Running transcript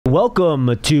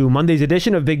Welcome to Monday's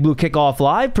edition of Big Blue Kickoff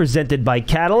Live, presented by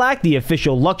Cadillac, the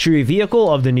official luxury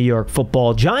vehicle of the New York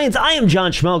Football Giants. I am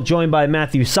John Schmeelk, joined by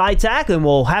Matthew Citak, and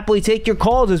we'll happily take your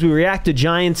calls as we react to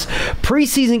Giants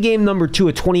preseason game number 2,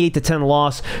 a 28-10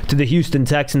 loss to the Houston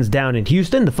Texans down in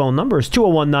Houston. The phone number is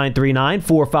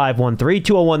 201-939-4513,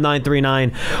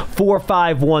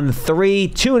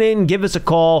 201-939-4513. Tune in, give us a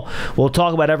call. We'll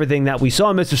talk about everything that we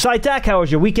saw. Mr. Citak, how was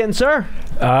your weekend, sir?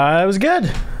 It was good.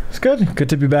 It's good. Good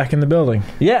to be back in the building.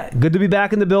 Yeah, good to be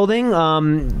back in the building.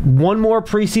 One more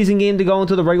preseason game to go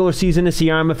into the regular season this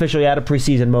year. I'm officially out of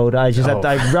preseason mode. I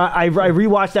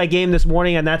rewatched that game this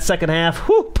morning, and that second half,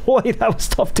 whew, boy, that was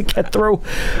tough to get through.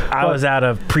 I was out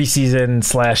of preseason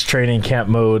 / training camp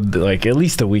mode like at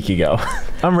least a week ago.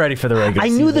 I'm ready for the regular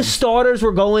season. I knew the starters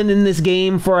were going in this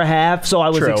game for a half, so I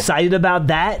was excited about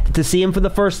that, to see him for the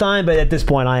first time, but at this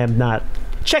point I am not.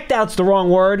 Checked out's the wrong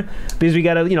word, because we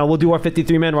got to, we'll do our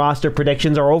 53-man roster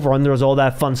predictions, our over-unders, all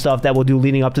that fun stuff that we'll do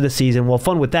leading up to the season. We'll have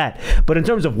fun with that. But in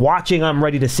terms of watching, I'm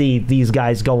ready to see these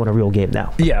guys go in a real game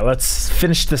now. Yeah, let's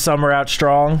finish the summer out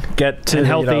strong, get to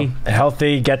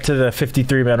healthy, get to the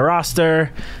 53-man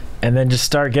roster, and then just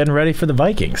start getting ready for the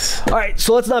Vikings. All right,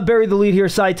 so let's not bury the lead here,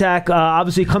 Citak.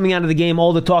 Obviously, coming out of the game,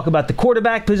 all the talk about the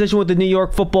quarterback position with the New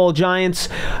York Football Giants.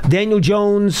 Daniel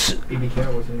Jones,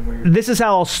 this is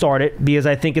how I'll start it, because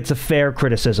I think it's a fair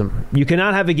criticism. You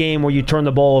cannot have a game where you turn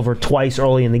the ball over twice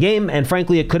early in the game, and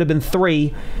frankly, it could have been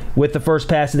 3 with the first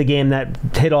pass of the game that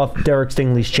hit off Derek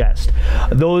Stingley's chest.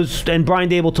 And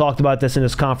Brian Dable talked about this in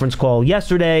his conference call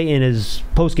yesterday, in his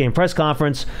post-game press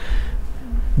conference.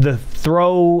 The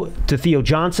throw to Theo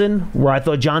Johnson, where I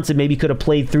thought Johnson maybe could have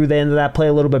played through the end of that play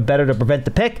a little bit better to prevent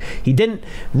the pick. He didn't.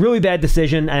 Really bad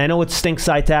decision, and I know it stinks,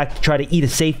 Citak, to try to eat a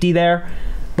safety there,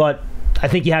 but I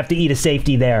think you have to eat a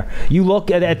safety there. You look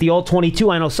at the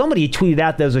All-22, I know somebody tweeted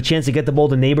out there was a chance to get the ball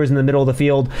to Neighbors in the middle of the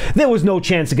field. There was no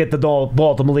chance to get the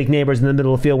ball to Malik Neighbors in the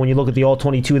middle of the field when you look at the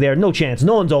All-22 there. No chance.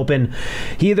 No one's open.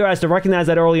 He either has to recognize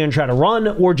that earlier and try to run,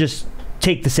 or just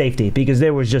take the safety, because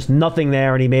there was just nothing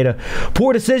there, and he made a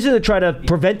poor decision to try to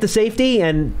prevent the safety,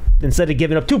 and instead of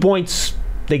giving up 2 points,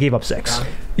 they gave up 6.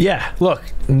 Yeah, look,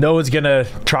 no one's going to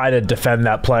try to defend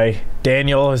that play.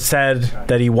 Daniel has said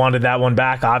that he wanted that one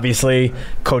back, obviously.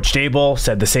 Coach Dable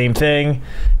said the same thing.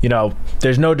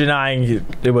 There's no denying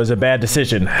it was a bad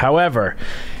decision. However,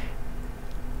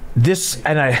 this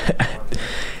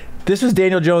was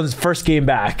Daniel Jones' first game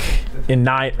back in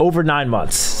over 9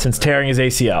 months since tearing his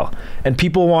ACL. And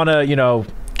people want to,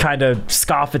 kind of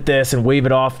scoff at this and wave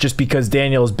it off just because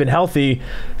Daniel has been healthy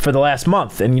for the last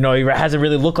month. And, he hasn't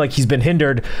really looked like he's been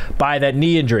hindered by that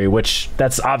knee injury, which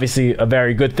that's obviously a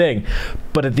very good thing.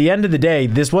 But at the end of the day,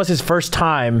 this was his first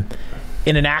time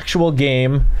in an actual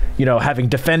game, having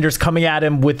defenders coming at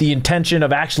him with the intention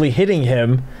of actually hitting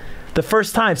him. The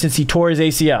first time since he tore his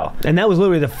ACL. And that was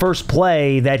literally the first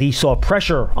play that he saw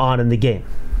pressure on in the game.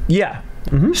 Yeah.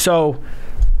 Mm-hmm. So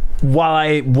while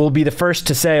I will be the first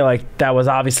to say, that was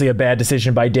obviously a bad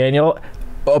decision by Daniel,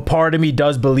 a part of me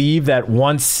does believe that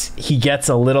once he gets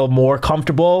a little more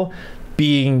comfortable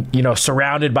being,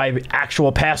 surrounded by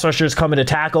actual pass rushers coming to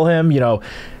tackle him,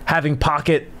 having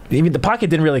pocket. I mean, the pocket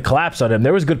didn't really collapse on him.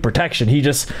 There was good protection. He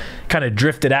just kind of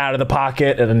drifted out of the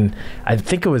pocket, and I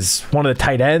think it was one of the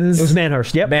tight ends. It was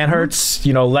Manhurst. Yep.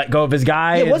 Manhurst, let go of his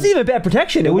guy. Yeah, it wasn't even bad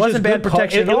protection. It wasn't bad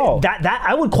protection at all. That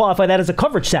I would qualify that as a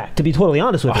coverage sack, to be totally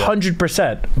honest with you.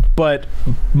 100%. But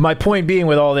my point being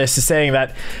with all this is saying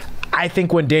that I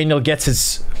think when Daniel gets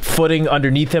his footing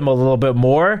underneath him a little bit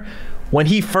more, when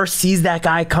he first sees that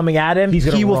guy coming at him,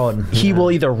 he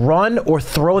will either run or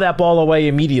throw that ball away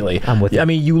immediately. I'm with you. I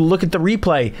mean, you look at the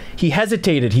replay. He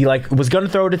hesitated. He was going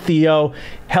to throw it to Theo,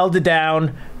 held it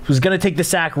down, was going to take the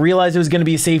sack, realized it was going to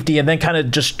be a safety, and then kind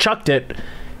of just chucked it.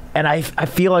 And I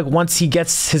feel like once he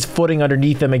gets his footing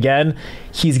underneath him again,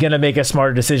 he's going to make a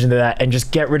smarter decision to that and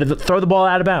just get rid of throw the ball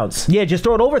out of bounds. Yeah, just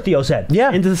throw it over Theo's head.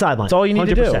 Yeah. Into the sideline. That's all you need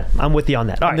 100%. To do. I'm with you on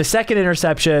that. All right. The second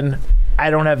interception, I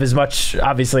don't have as much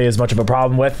of a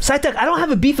problem with. Citak, I don't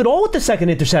have a beef at all with the second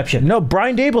interception. No,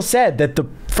 Brian Dable said that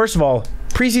first of all,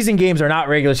 preseason games are not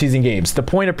regular season games. The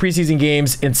point of preseason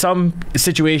games in some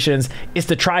situations is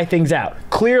to try things out.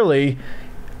 Clearly,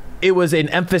 it was an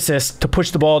emphasis to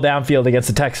push the ball downfield against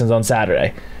the Texans on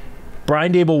Saturday.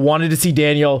 Brian Dable wanted to see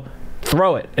Daniel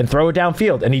throw it and throw it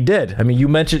downfield, and he did. I mean,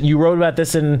 you wrote about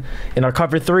this in our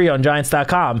Cover 3 on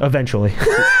Giants.com. Eventually.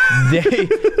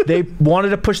 They wanted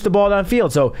to push the ball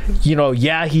downfield. So, he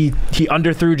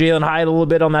underthrew Jalen Hyatt a little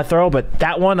bit on that throw, but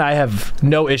that one I have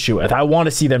no issue with. I want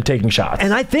to see them taking shots.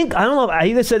 And I don't know, I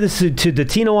either said this to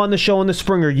Tino on the show in the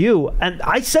spring or you, and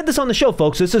I said this on the show,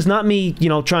 folks. This is not me,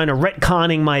 trying to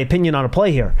retconning my opinion on a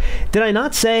play here. Did I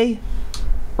not say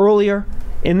earlier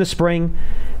in the spring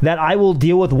that I will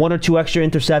deal with 1 or 2 extra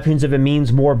interceptions if it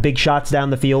means more big shots down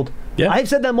the field? Yeah. I've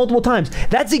said that multiple times.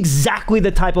 That's exactly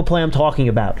the type of play I'm talking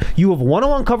about. You have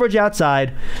one-on-one coverage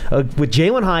outside with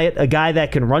Jalen Hyatt, a guy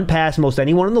that can run past most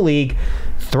anyone in the league,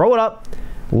 throw it up,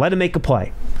 let him make a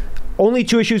play. Only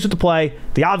 2 issues with the play.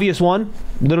 The obvious one,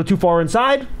 a little too far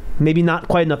inside, maybe not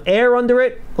quite enough air under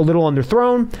it, a little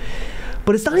underthrown.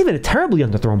 But it's not even a terribly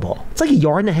underthrown ball. It's like 1.5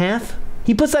 yards.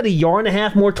 He puts that 1.5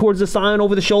 yards more towards the sign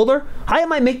over the shoulder. Hyatt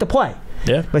might make the play.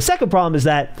 Yeah. My second problem is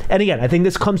that, and again, I think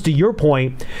this comes to your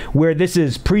point, where this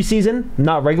is preseason,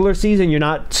 not regular season. You're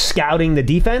not scouting the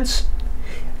defense.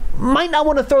 Might not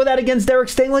want to throw that against Derek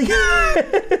Stingley.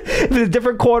 If it's a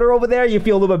different quarter over there, you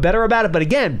feel a little bit better about it. But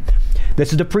again,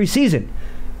 this is the preseason.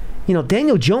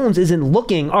 Daniel Jones isn't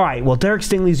looking, all right, well, Derek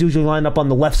Stingley's usually lined up on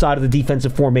the left side of the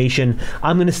defensive formation.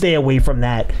 I'm going to stay away from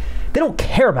that. They don't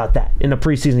care about that in a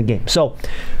preseason game. So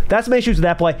that's my issues with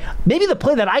that play. Maybe the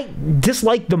play that I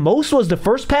disliked the most was the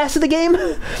first pass of the game.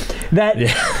 If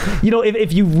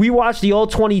you rewatch the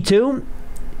All-22,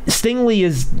 Stingley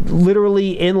is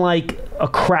literally in like a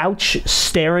crouch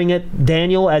staring at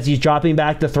Daniel as he's dropping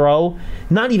back to throw,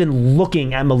 not even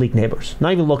looking at Malik Neighbors,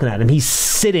 not even looking at him. He's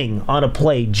sitting on a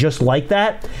play just like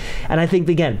that. And I think,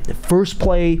 again, the first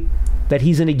play that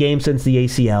he's in a game since the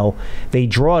ACL, they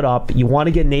draw it up. You want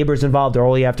to get Neighbors involved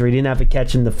early after he didn't have a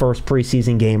catch in the first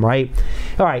preseason game, right?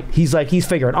 All right, he's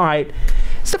figuring, all right,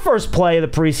 it's the first play of the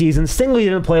preseason. Stingley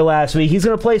didn't play last week. He's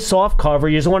going to play soft cover.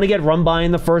 You just want to get run by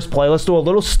in the first play. Let's do a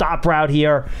little stop route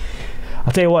here.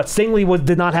 I'll tell you what, Stingley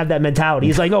did not have that mentality.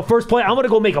 He's like, no, first play, I'm going to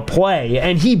go make a play.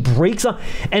 And he breaks up.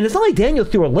 And it's not like Daniel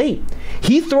threw it late.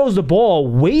 He throws the ball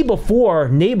way before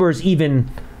Neighbors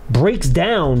even breaks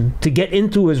down to get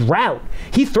into his route.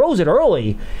 He throws it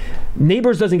early.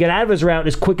 Neighbors doesn't get out of his route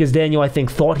as quick as Daniel, I think,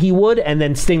 thought he would, and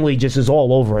then Stingley just is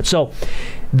all over it. So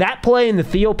that play in the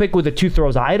Theo pick with the 2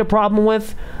 throws I had a problem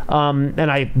with,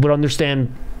 and I would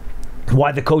understand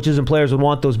why the coaches and players would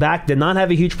want those back. Did not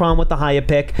have a huge problem with the Hyatt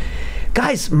pick.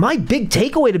 Guys, my big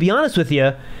takeaway, to be honest with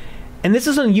you, and this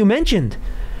is something you mentioned,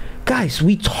 guys,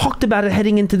 we talked about it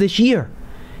heading into this year.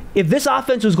 If this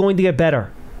offense was going to get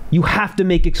better, you have to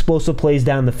make explosive plays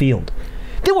down the field.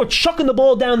 They were chucking the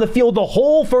ball down the field the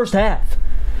whole first half.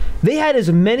 They had as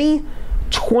many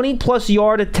 20-plus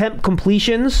yard attempt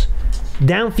completions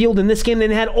downfield in this game than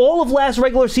they had all of last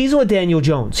regular season with Daniel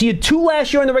Jones. He had 2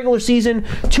 last year in the regular season,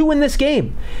 2 in this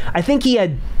game. I think he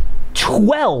had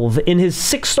 12 in his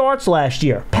 6 starts last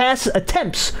year. Pass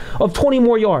attempts of 20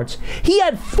 more yards. He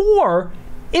had 4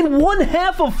 in 1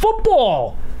 half of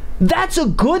football. That's a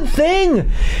good thing.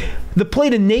 The play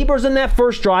to Neighbors in that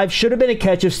first drive should have been a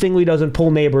catch if Stingley doesn't pull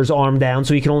Neighbors' arm down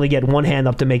so he can only get one hand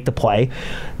up to make the play.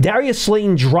 Darius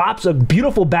Slayton drops a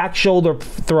beautiful back shoulder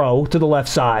throw to the left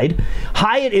side.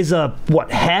 Hyatt is a,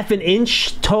 half an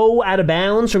inch toe out of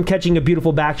bounds from catching a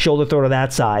beautiful back shoulder throw to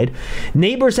that side.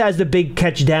 Neighbors has the big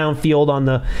catch downfield on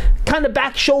the kind of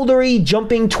back shouldery,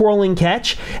 jumping, twirling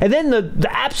catch. And then the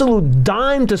absolute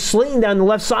dime to Slayton down the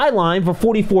left sideline for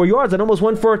 44 yards and almost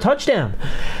went for a touchdown.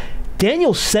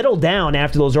 Daniel settled down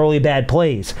after those early bad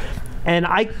plays. And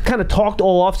I kind of talked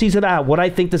all offseason about what I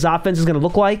think this offense is going to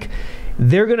look like.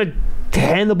 They're going to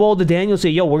hand the ball to Daniel and say,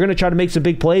 yo, we're going to try to make some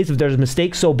big plays. If there's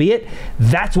mistakes, so be it.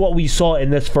 That's what we saw in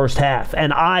this first half.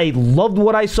 And I loved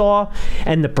what I saw,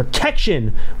 and the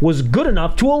protection was good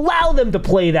enough to allow them to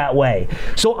play that way.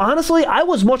 So honestly, I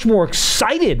was much more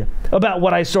excited about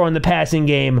what I saw in the passing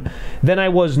game than I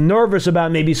was nervous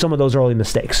about maybe some of those early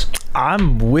mistakes.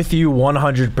 I'm with you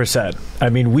 100%. I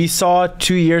mean, we saw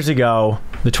 2 years ago,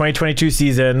 the 2022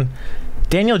 season,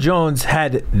 Daniel Jones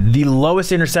had the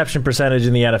lowest interception percentage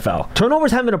in the NFL.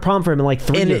 Turnovers haven't been a problem for him in like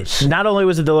 3 years. Not only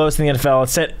was it the lowest in the NFL, it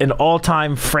set an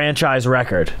all-time franchise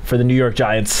record for the New York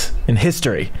Giants in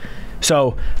history.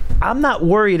 So I'm not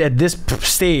worried at this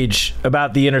stage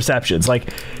about the interceptions.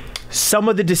 Like, some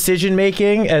of the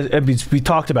decision-making, as we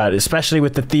talked about it, especially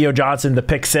with the Theo Johnson, the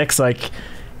pick 6, like,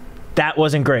 that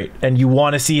wasn't great. And you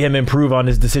want to see him improve on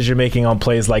his decision-making on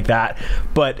plays like that.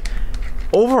 But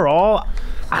overall,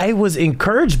 I was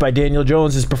encouraged by Daniel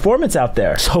Jones' performance out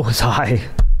there. So was I.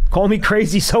 Call me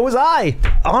crazy, so was I.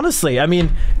 Honestly, I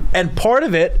mean, and part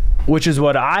of it which is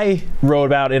what I wrote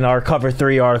about in our Cover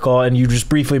 3 article, and you just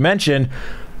briefly mentioned,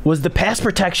 was the pass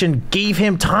protection gave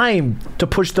him time to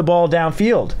push the ball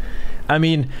downfield. I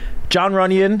mean, John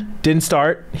Runyon didn't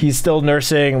start. He's still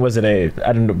nursing. I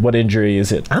don't know, what injury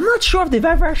is it? I'm not sure if they've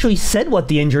ever actually said what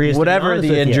the injury is. Whatever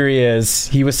the injury is,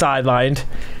 he was sidelined.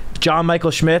 John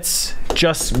Michael Schmitz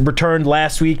just returned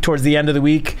last week towards the end of the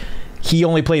week. He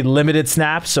only played limited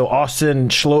snaps, so Austin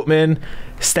Schlottman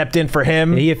stepped in for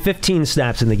him. He had 15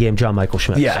 snaps in the game, John Michael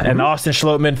Schmitz. Yeah, and Austin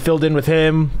Schlottman filled in with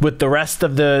him with the rest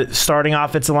of the starting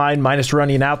offensive line, minus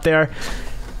Runyon out there.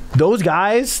 Those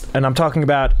guys, and I'm talking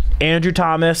about Andrew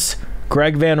Thomas,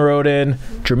 Greg Van Roden,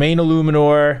 Jermaine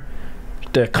Illuminor,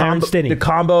 the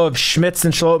combo of Schmitz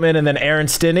and Schlottman, and then Aaron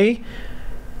Stinney.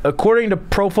 According to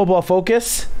Pro Football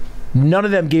Focus, none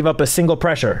of them gave up a single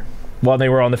pressure while they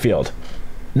were on the field.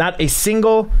 Not a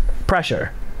single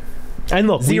pressure. And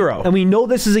look, zero. We know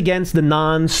this is against the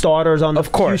non-starters on the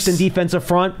Houston defensive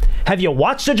front. Have you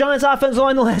watched the Giants offensive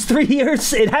line the last 3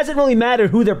 years? It hasn't really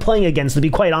mattered who they're playing against, to be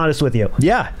quite honest with you.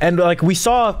 Yeah, and like we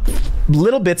saw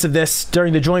little bits of this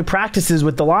during the joint practices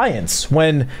with the Lions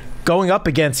when going up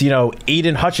against,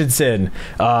 Aiden Hutchinson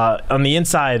on the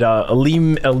inside,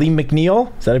 Aleem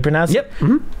McNeil. Is that how you pronounce it? Yep.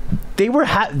 Mm-hmm. They were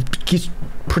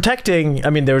protecting. I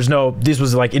mean, this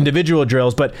was like individual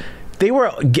drills, but they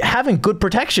were having good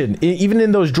protection even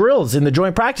in those drills in the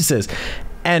joint practices.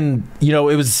 And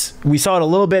we saw it a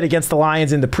little bit against the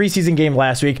Lions in the preseason game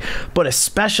last week, but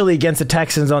especially against the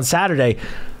Texans on Saturday,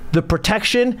 the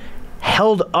protection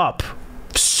held up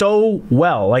so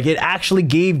well. Like, it actually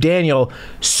gave Daniel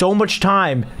so much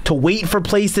time to wait for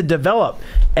plays to develop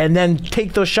and then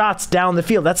take those shots down the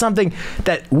field. That's something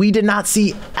that we did not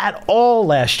see at all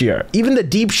last year. Even the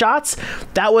deep shots,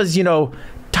 that was,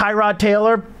 Tyrod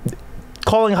Taylor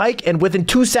calling hike, and within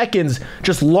 2 seconds,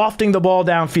 just lofting the ball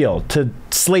downfield to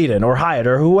Slayton or Hyatt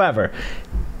or whoever.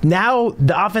 Now,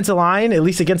 the offensive line, at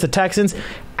least against the Texans,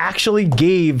 actually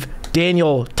gave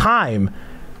Daniel time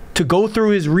to go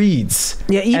through his reads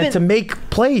and to make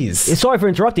plays. Sorry for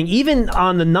interrupting. Even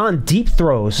on the non-deep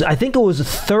throws, I think it was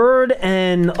 3rd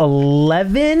and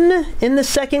 11 in the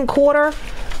second quarter,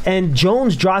 and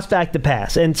Jones drops back the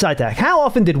pass. And Citak, how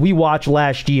often did we watch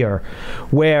last year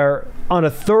where on a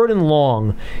 3rd and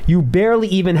long, you barely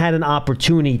even had an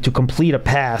opportunity to complete a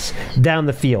pass down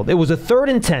the field? It was a 3rd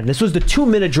and 10. This was the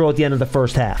 2-minute drill at the end of the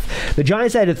first half. The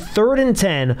Giants had a 3rd and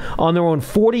 10 on their own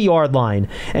 40-yard line,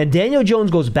 and Daniel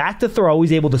Jones goes back to throw.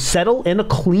 He's able to settle in a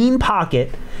clean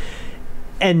pocket,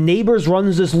 and Neighbors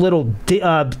runs this little,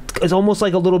 it's almost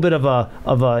like a little bit of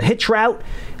a hitch route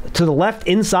to the left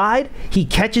inside. He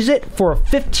catches it for a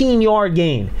 15-yard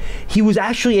gain. He was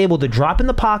actually able to drop in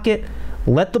the pocket,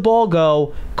 let the ball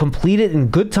go, complete it in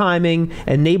good timing,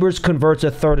 and Neighbors converts a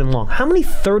 3rd and long. How many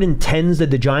 3rd and 10s did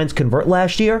the Giants convert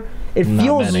last year? It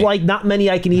feels like not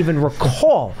many I can even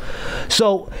recall.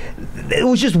 So it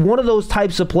was just one of those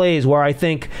types of plays where I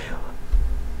think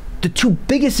the two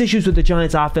biggest issues with the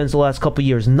Giants offense the last couple of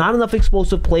years, not enough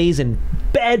explosive plays and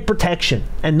bad protection.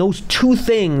 And those two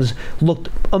things looked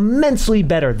immensely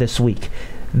better this week.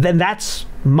 Then that's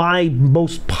my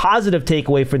most positive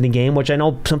takeaway from the game, which I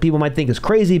know some people might think is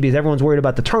crazy because everyone's worried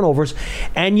about the turnovers,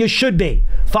 and you should be.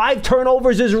 5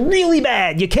 turnovers is really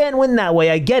bad. You can't win that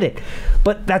way. I get it.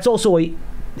 But that's also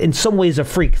in some ways a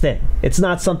freak thing. It's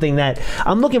not something that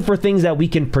I'm looking for, things that we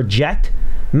can project,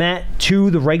 Matt,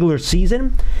 to the regular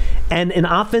season, and an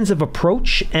offensive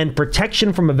approach and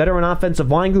protection from a veteran offensive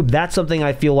line group. That's something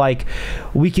I feel like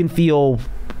we can feel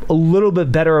a little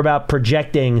bit better about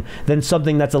projecting than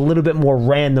something that's a little bit more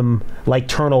random, like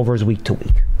turnovers week to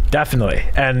week. Definitely.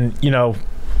 And,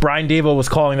 Brian Daboll was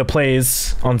calling the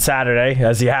plays on Saturday,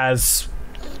 as he has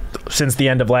since the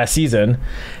end of last season.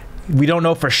 We don't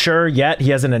know for sure yet. He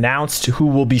hasn't announced who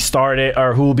will be started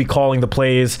or who will be calling the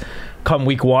plays come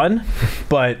week 1.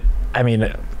 But, I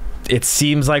mean, it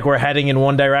seems like we're heading in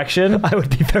one direction. I would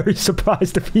be very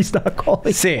surprised if he's not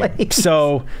calling plays.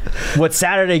 So what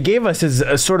Saturday gave us is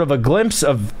a sort of a glimpse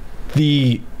of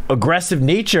the aggressive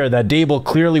nature that Daboll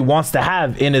clearly wants to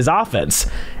have in his offense.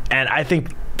 And I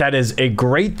think that is a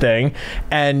great thing.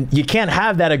 And you can't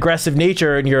have that aggressive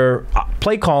nature in your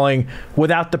play calling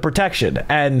without the protection.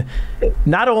 And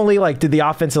not only did the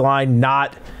offensive line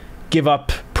not give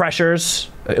up pressures,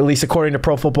 at least according to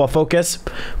Pro Football Focus,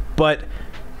 but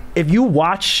if you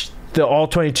watch the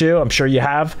All-22, I'm sure you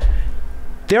have,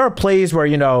 there are plays where,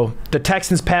 the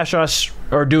Texans pass rush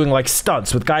are doing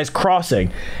stunts with guys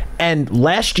crossing. And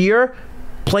last year,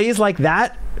 plays like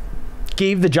that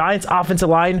gave the Giants offensive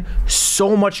line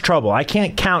so much trouble. I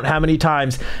can't count how many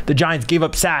times the Giants gave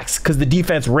up sacks because the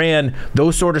defense ran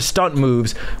those sort of stunt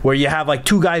moves where you have like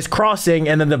two guys crossing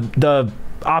and then the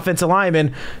offensive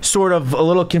lineman sort of a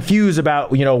little confused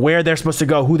about, you know, where they're supposed to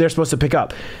go, who they're supposed to pick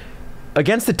up.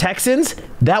 Against the Texans,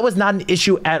 that was not an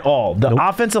issue at all. The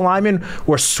offensive linemen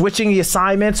were switching the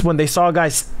assignments when they saw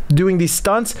guys doing these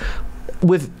stunts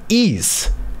with ease.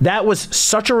 That was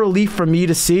such a relief for me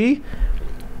to see.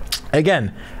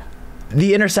 Again,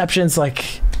 the interceptions,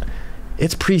 like,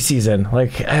 it's preseason.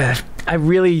 Like,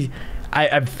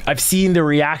 I've seen the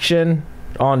reaction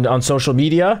on social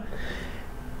media.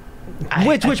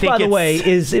 Which by the way,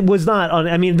 it was not on.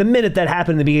 I mean, the minute that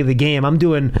happened in the beginning of the game, I'm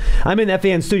in the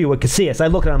FAN studio with Casillas. I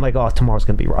look at it, I'm like, oh, tomorrow's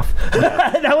gonna be rough.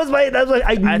 I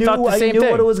knew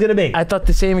what it was gonna be. I thought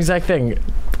the same exact thing.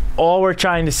 All we're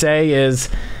trying to say is,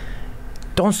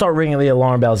 don't start ringing the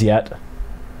alarm bells yet.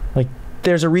 Like,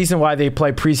 there's a reason why they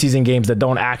play preseason games that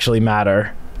don't actually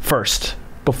matter first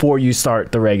before you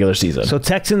start the regular season. So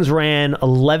Texans ran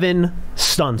 11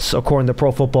 stunts according to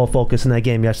Pro Football Focus in that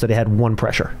game yesterday. Had one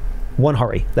pressure. One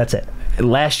hurry. That's it.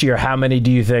 Last year, how many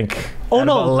do you think? Oh,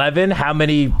 no. 11? How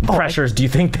many pressures do you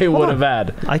think they would have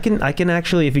had? I can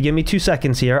actually, if you give me 2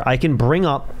 seconds here, I can bring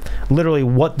up literally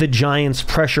what the Giants'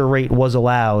 pressure rate was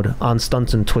allowed on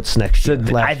stunts and twits last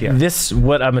year.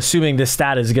 What I'm assuming this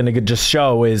stat is going to just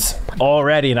show is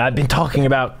already, and I've been talking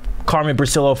about Carmen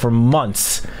Bricillo for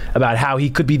months about how he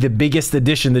could be the biggest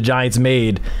addition the Giants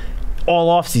made all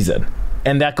offseason.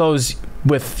 And that goes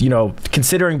with, you know,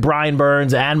 considering Brian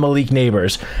Burns and Malik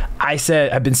Neighbors.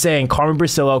 I've been saying Carmen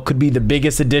Bricillo could be the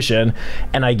biggest addition,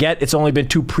 and I get it's only been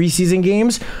 2 preseason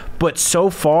games, but so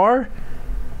far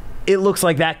it looks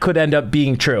like that could end up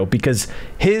being true because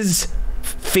his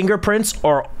fingerprints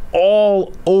are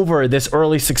all over this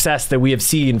early success that we have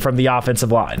seen from the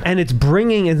offensive line. And it's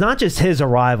not just his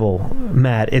arrival,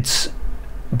 Matt. It's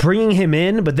bringing him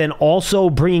in, but then also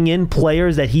bringing in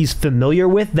players that he's familiar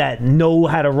with that know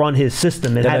how to run his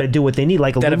system and how to do what they need,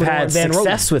 like that Illuminor have had and Van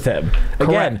success Roten. with him. Correct.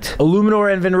 Again, Illuminor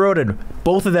and Van Roten,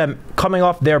 both of them coming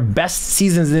off their best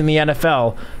seasons in the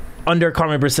NFL under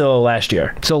Carmen Bricillo last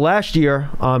year. So last year,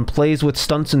 on plays with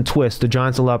stunts and twists, the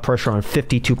Giants allowed pressure on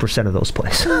 52% of those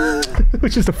plays,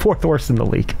 which is the 4th worst in the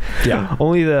league. Yeah.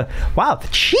 The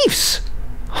Chiefs.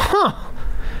 Huh.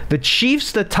 The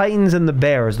Chiefs, the Titans, and the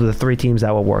Bears were the 3 teams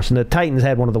that were worse. And the Titans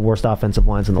had one of the worst offensive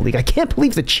lines in the league. I can't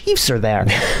believe the Chiefs are there.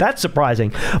 That's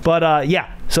surprising. But,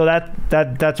 yeah, so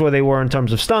that's where they were in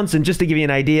terms of stunts. And just to give you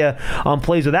an idea, on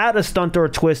plays without a stunt or a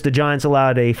twist, the Giants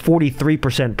allowed a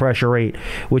 43% pressure rate,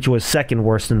 which was 2nd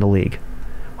worst in the league.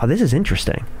 Wow, this is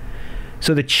interesting.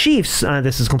 So the Chiefs,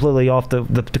 this is completely off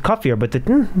the cuff here, but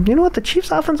you know what? The Chiefs'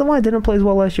 offensive line didn't play as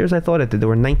well last year as I thought it did. They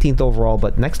were 19th overall,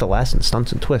 but next to last in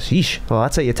stunts and twists. Yeesh. Well,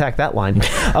 that's how you attack that line.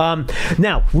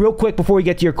 Now, real quick before we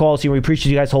get to your calls here, we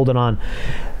appreciate you guys holding on.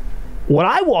 What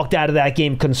I walked out of that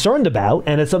game concerned about,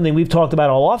 and it's something we've talked about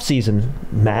all offseason,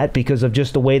 Matt, because of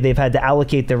just the way they've had to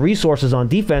allocate their resources on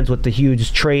defense with the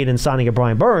huge trade and signing of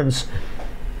Brian Burns,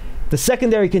 the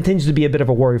secondary continues to be a bit of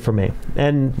a worry for me.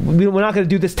 And we're not going to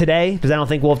do this today because I don't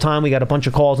think we'll have time. We got a bunch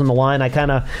of calls on the line. I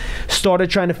kind of started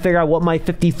trying to figure out what my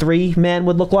 53-man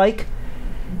would look like.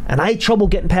 And I had trouble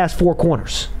getting past 4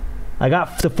 corners. I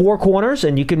got the 4 corners,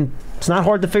 and it's not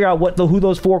hard to figure out who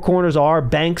those 4 corners are.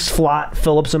 Banks, Flott,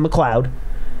 Phillips, and McLeod.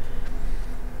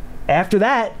 After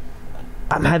that,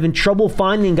 I'm having trouble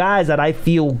finding guys that I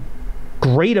feel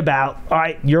great about. All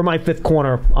right, you're my 5th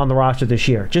corner on the roster this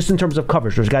year, just in terms of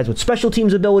coverage. There's guys with special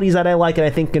teams abilities that I like and I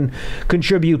think can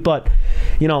contribute, but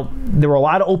there were a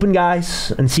lot of open guys,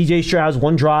 and CJ Stroud's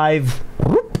one drive,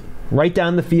 right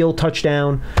down the field,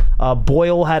 touchdown.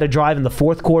 Boyle had a drive in the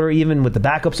 4th quarter, even with the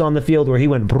backups on the field, where he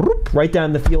went right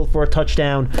down the field for a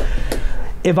touchdown.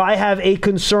 If I have a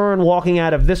concern walking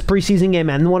out of this preseason game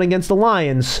and the one against the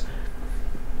Lions,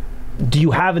 do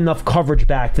you have enough coverage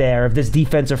back there if this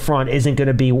defensive front isn't going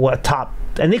to be top?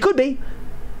 And they could be.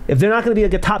 If they're not going to be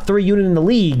like a top 3 unit in the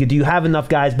league, do you have enough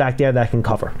guys back there that can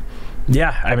cover?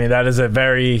 Yeah, I mean, that is a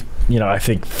very, I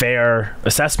think fair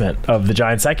assessment of the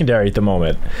Giants secondary at the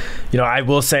moment. I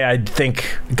will say I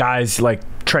think guys like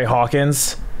Trey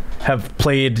Hawkins have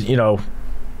played,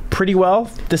 pretty well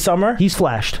this summer. He's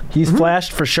flashed. He's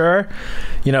flashed for sure.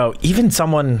 Even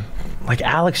someone like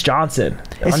Alex Johnson.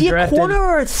 Is he a corner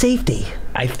or a safety?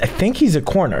 I think he's a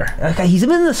corner. Okay, he's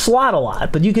been in the slot a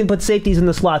lot, but you can put safeties in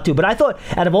the slot too. But I thought,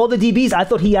 out of all the DBs, I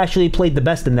thought he actually played the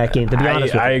best in that game, to be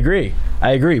honest with you.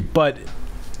 I agree. But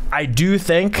I do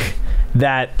think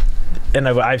that, and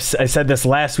I said this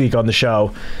last week on the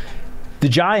show, the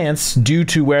Giants, due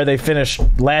to where they finished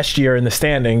last year in the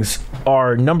standings,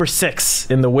 are number 6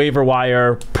 in the waiver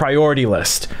wire priority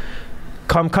list.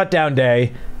 Come cut down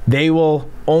day, they will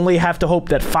only have to hope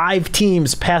that 5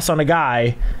 teams pass on a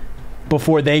guy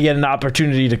before they get an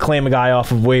opportunity to claim a guy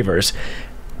off of waivers.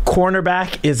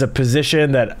 Cornerback is a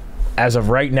position that, as of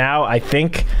right now, I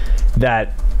think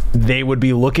that they would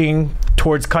be looking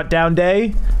towards cut down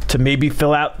day to maybe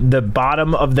fill out the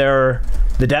bottom of the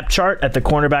depth chart at the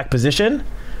cornerback position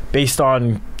based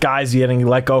on guys getting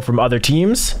let go from other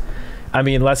teams. I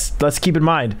mean, let's keep in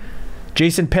mind,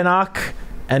 Jason Pinnock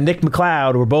and Nick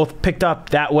McLeod were both picked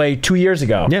up that way 2 years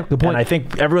ago. Yeah, good point. And I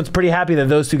think everyone's pretty happy that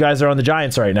those 2 guys are on the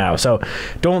Giants right now. So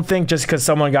don't think just because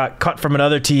someone got cut from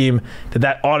another team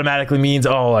that automatically means,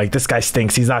 oh, like this guy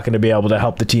stinks, he's not going to be able to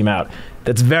help the team out.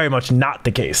 That's very much not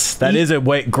the case. That is a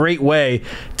great way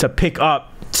to pick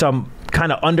up some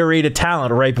kind of underrated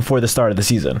talent right before the start of the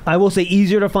season. I will say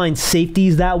easier to find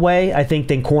safeties that way, I think,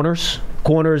 than corners.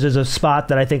 Corners is a spot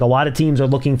that I think a lot of teams are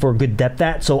looking for good depth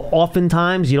at. So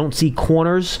oftentimes you don't see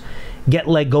corners get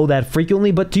let go that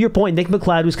frequently. But to your point, Nick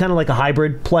McLeod was kind of like a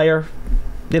hybrid player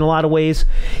in a lot of ways.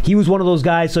 He was one of those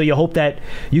guys, so you hope that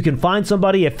you can find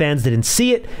somebody. If fans didn't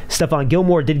see it, Stephon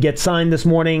Gilmore did get signed this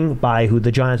morning by who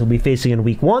the Giants will be facing in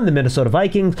Week 1, the Minnesota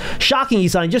Vikings. Shocking he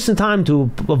signed just in time to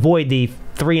avoid the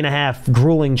 3.5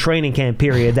 grueling training camp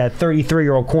period that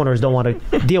 33-year-old corners don't want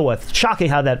to deal with. Shocking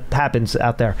how that happens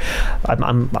out there.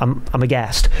 I'm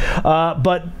aghast.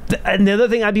 And the other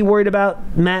thing I'd be worried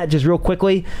about, Matt, just real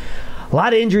quickly, a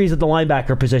lot of injuries at the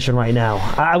linebacker position right now.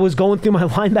 I was going through my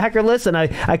linebacker list, and I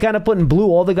kind of put in blue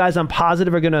all the guys I'm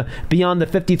positive are going to be on the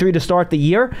 53 to start the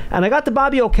year. And I got to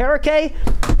Bobby Okereke,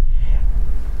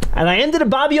 and I ended at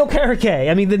Bobby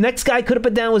Okereke. I mean, the next guy could have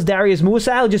put down was Darius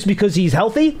Muasau just because he's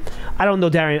healthy. I don't know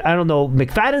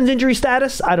McFadden's injury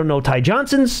status. I don't know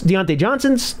Deontay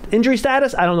Johnson's injury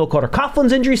status. I don't know Carter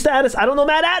Coughlin's injury status. I don't know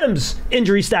Matt Adams'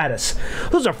 injury status.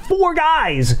 Those are 4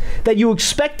 guys that you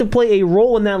expect to play a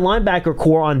role in that linebacker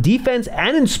core on defense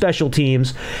and in special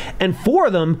teams. And 4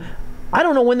 of them, I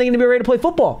don't know when they're going to be ready to play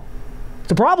football.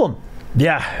 It's a problem.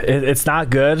 Yeah, it's not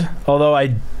good. Although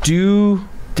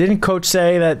didn't Coach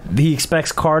say that he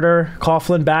expects Carter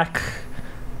Coughlin back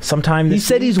sometime this week? He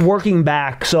said he's working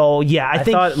back, so yeah, I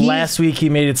think thought last week he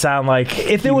made it sound like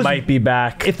he might be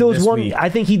back. If there was one, week. I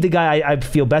think he's the guy I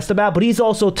feel best about, but he's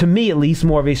also, to me at least,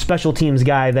 more of a special teams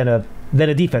guy than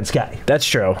a defense guy. That's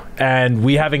true, and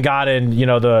we haven't gotten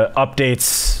the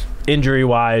updates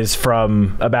injury-wise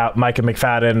from about Micah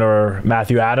McFadden or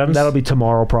Matthew Adams. That'll be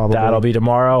tomorrow, probably. That'll be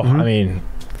tomorrow. Mm-hmm. I mean,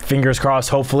 fingers crossed.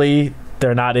 Hopefully,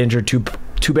 they're not injured too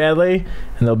badly,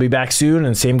 and they'll be back soon.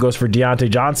 And same goes for Deontay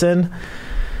Johnson.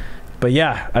 But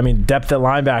yeah, I mean, depth at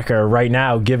linebacker right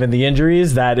now, given the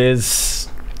injuries, that's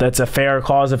a fair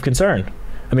cause of concern.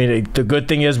 I mean, the good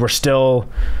thing is we're still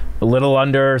a little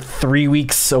under 3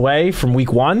 weeks away from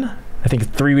Week 1. I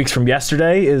think 3 weeks from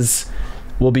yesterday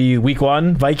will be Week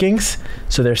 1 Vikings,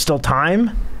 so there's still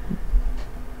time.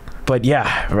 But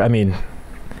yeah, I mean,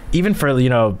 even for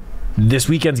this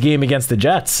weekend's game against the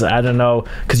Jets, I don't know,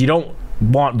 because you don't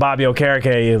want Bobby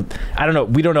Okereke. I don't know.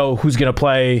 We don't know who's going to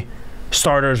play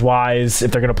starters-wise,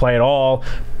 if they're going to play at all.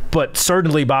 But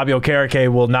certainly Bobby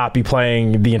Okereke will not be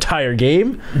playing the entire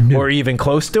game or even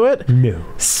close to it. No.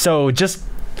 So just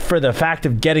for the fact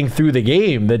of getting through the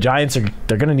game, the Giants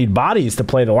they're going to need bodies to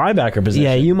play the linebacker position.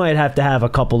 Yeah, you might have to have a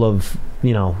couple of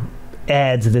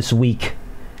ads this week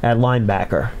at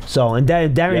linebacker. So, and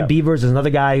Darian Beavers is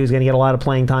another guy who's going to get a lot of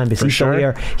playing time because he's still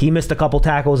here. He missed a couple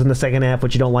tackles in the second half,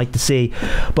 which you don't like to see.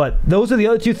 But those are the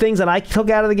other 2 things that I took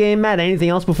out of the game. Matt, anything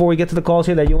else before we get to the calls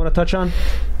here that you want to touch on?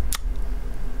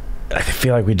 I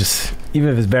feel like we just, even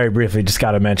if it's very briefly, just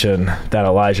got to mention that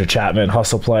Elijah Chapman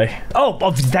hustle play.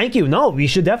 Oh, thank you. No, we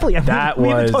should definitely. We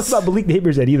haven't talked about Malik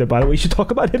Neighbors yet either, by the way. We should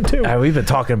talk about him too. We've been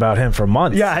talking about him for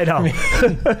months. Yeah, I know.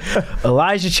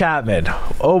 Elijah Chapman.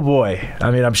 Oh, boy. I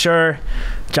mean, I'm sure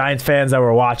Giants fans that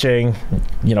were watching,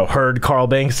 heard Carl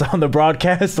Banks on the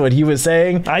broadcast, what he was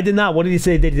saying. I did not. What did he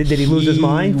say? Did he lose his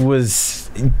mind?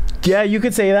 Yeah, you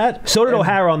could say that. So did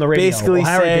O'Hara on the radio. Basically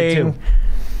O'Hara saying, did too.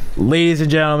 Ladies and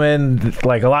gentlemen,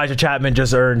 Elijah Chapman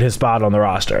just earned his spot on the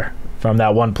roster from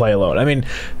that one play alone. I mean,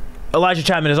 Elijah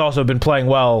Chapman has also been playing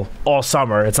well all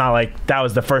summer. It's not like that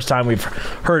was the first time we've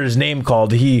heard his name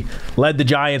called. He led the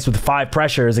Giants with 5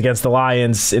 pressures against the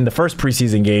Lions in the first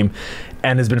preseason game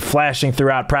and has been flashing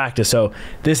throughout practice. So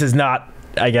this is not,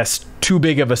 I guess, too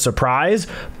big of a surprise,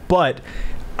 but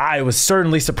I was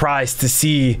certainly surprised to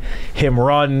see him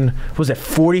run,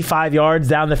 45 yards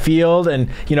down the field, and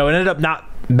it ended up not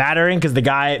mattering because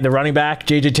the running back,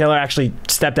 J.J. Taylor, actually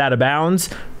stepped out of bounds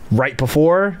right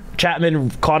before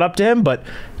Chapman caught up to him, but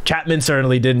Chapman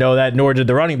certainly didn't know that, nor did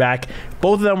the running back.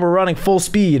 Both of them were running full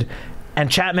speed, and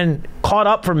Chapman caught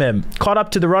up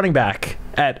to the running back.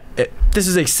 This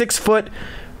is a 6 foot,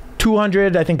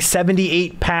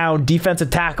 278-pound defensive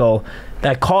tackle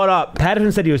that caught up.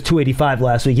 Patterson said he was 285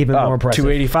 last week, even more impressive.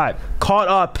 285. Caught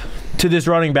up to this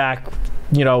running back,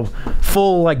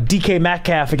 full like DK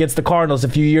Metcalf against the Cardinals a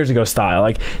few years ago style.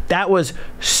 Like, that was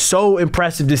so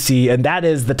impressive to see, and that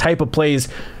is the type of plays,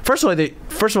 first of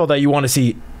all, that you want to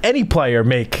see any player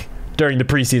make during the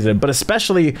preseason, but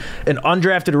especially an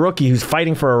undrafted rookie who's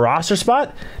fighting for a roster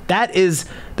spot. That is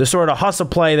the sort of hustle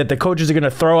play that the coaches are going to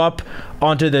throw up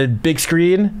onto the big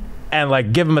screen and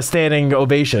like give him a standing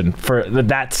ovation for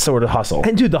that sort of hustle.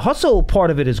 And dude, the hustle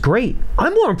part of it is great.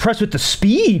 I'm more impressed with the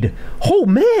speed. Oh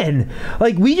man,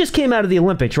 like we just came out of the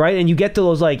Olympics, right? And you get to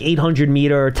those like 800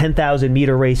 meter, 10,000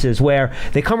 meter races where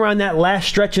they come around that last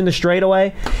stretch in the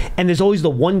straightaway, and there's always the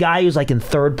one guy who's like in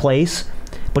third place,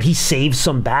 but he saves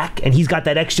some back, and he's got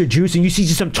that extra juice, and you see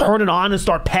just him turning on and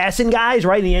start passing guys,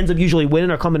 right? And he ends up usually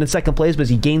winning or coming in second place because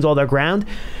he gains all their ground.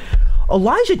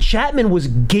 Elijah Chapman was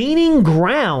gaining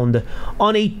ground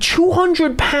on a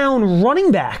 200-pound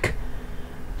running back.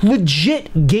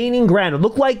 Legit gaining ground. It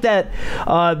looked like that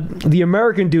the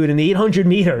American dude in the 800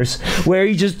 meters where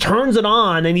he just turns it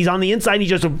on, and he's on the inside, and he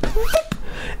just...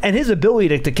 And his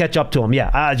ability to catch up to him,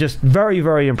 just very,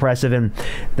 very impressive. And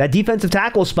that defensive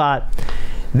tackle spot...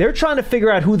 They're trying to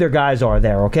figure out who their guys are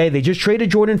there, okay? They just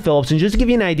traded Jordan Phillips, and just to give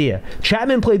you an idea,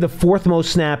 Chapman played the 4th most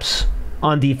snaps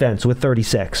on defense with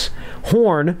 36.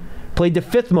 Horn played the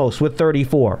 5th most with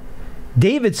 34.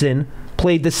 Davidson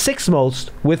played the 6th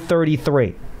most with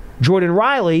 33. Jordan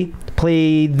Riley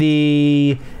played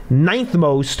the 9th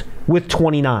most with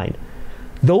 29.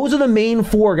 Those are the main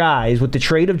 4 guys with the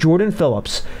trade of Jordan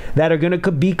Phillips that are going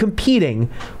to be competing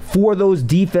for those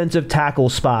defensive tackle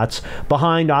spots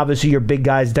behind, obviously, your big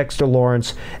guys, Dexter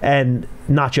Lawrence and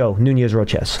Nacho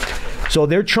Nunez-Roches. So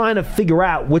they're trying to figure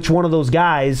out which one of those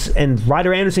guys, and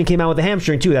Ryder Anderson came out with a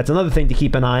hamstring too. That's another thing to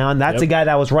keep an eye on. That's a guy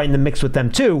that was right in the mix with them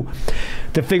too,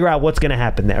 to figure out what's going to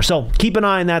happen there. So keep an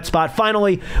eye on that spot.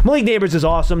 Finally, Malik Neighbors is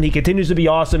awesome. He continues to be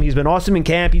awesome. He's been awesome in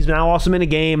camp. He's been now awesome in a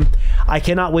game. I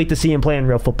cannot wait to see him play in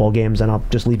real football games, and I'll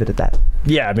just leave it at that.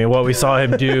 Yeah, I mean, what we saw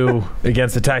him do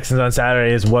against the Texans on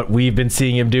Saturday is what we've been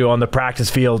seeing him do on the practice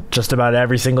field just about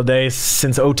every single day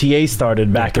since OTA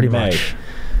started back in May.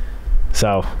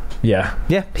 So... Yeah,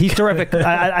 he's terrific.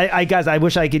 I guys, I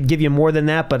wish I could give you more than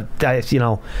that, but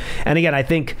and again, I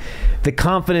think the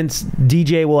confidence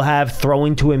DJ will have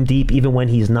throwing to him deep, even when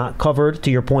he's not covered. To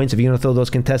your points, if you're going to throw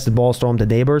those contested balls, throw them to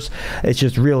Neighbors. It's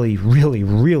just really, really,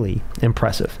 really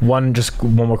impressive. One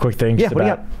more quick thing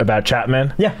about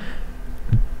Chapman. Yeah,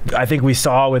 I think we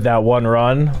saw with that one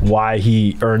run why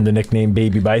he earned the nickname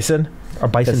Baby Bison. Are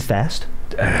Bison fast?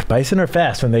 Bison are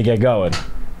fast when they get going.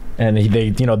 And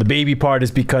the baby part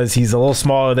is because he's a little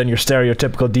smaller than your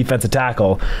stereotypical defensive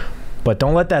tackle. But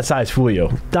don't let that size fool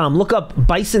you. Dom, look up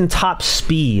Bison top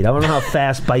speed. I don't know how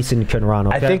fast Bison can run.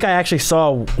 Okay? I think I actually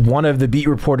saw one of the beat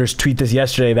reporters tweet this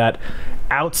yesterday that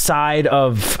outside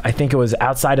of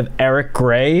Eric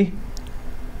Gray,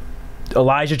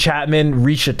 Elijah Chapman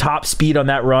reached a top speed on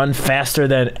that run faster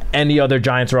than any other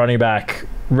Giants running back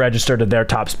registered at their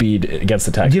top speed against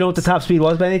the Texans. Do you know what the top speed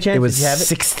was by any chance? It was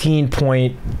 16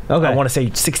 point. Okay. I want to say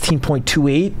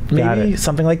 16.28, maybe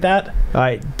something like that. All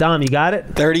right, Dom, you got it.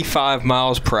 35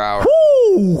 miles per hour.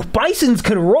 Woo! Bisons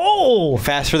can roll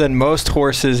faster than most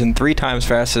horses and 3 times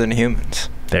faster than humans.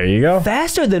 There you go.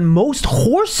 Faster than most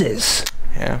horses.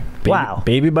 Yeah. Wow.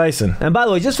 Baby bison. And by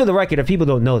the way, just for the record, if people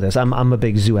don't know this, I'm a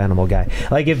big zoo animal guy.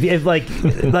 Like if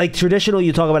like traditional,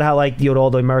 you talk about how like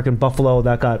all the American buffalo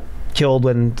that got killed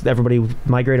when everybody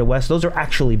migrated west. Those are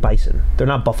actually bison. They're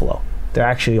not buffalo. They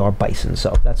actually are bison.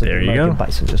 So that's an American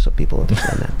bison, just so people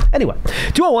understand that. Anyway,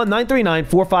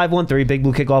 201-939-4513. Big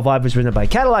Blue Kickoff Live is presented by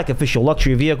Cadillac, official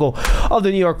luxury vehicle of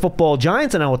the New York Football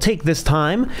Giants. And I will take this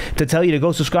time to tell you to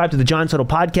go subscribe to the Giants Huddle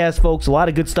podcast, folks. A lot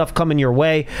of good stuff coming your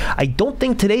way. I don't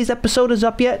think today's episode is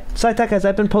up yet. Citak, has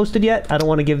that been posted yet? I don't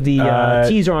want to give the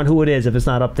teaser on who it is if it's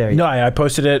not up there yet. No, I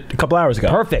posted it a couple hours ago.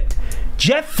 Perfect.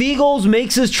 Jeff Fiegels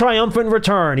makes his triumphant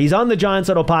return. He's on the Giants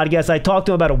Huddle podcast. I talked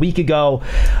to him about a week ago.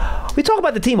 We talk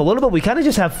about the team a little bit. We kind of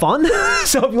just have fun.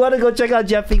 So if you want to go check out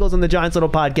Jeff Fiegels on the Giants Huddle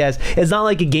podcast, it's not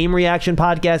like a game reaction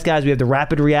podcast, guys. We have the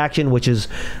rapid reaction, which is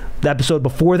the episode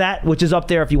before that, which is up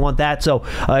there if you want that. So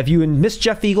if you missed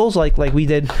Jeff Fiegels like we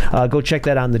did, go check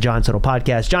that out on the Giants Huddle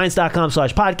podcast.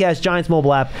 Giants.com/podcast, Giants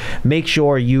mobile app. Make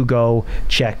sure you go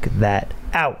check that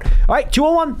out. All right,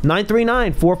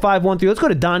 201-939-4513. Let's go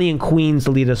to Donnie in Queens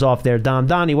to lead us off there.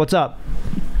 Donnie, what's up?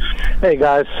 Hey,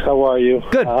 guys. How are you?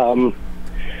 Good.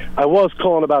 I was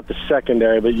calling about the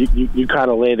secondary, but you kind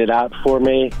of laid it out for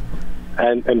me.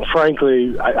 And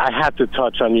frankly, I have to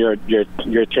touch on your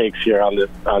takes here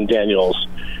on Daniel's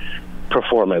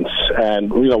performance.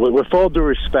 And with all due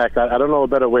respect, I don't know a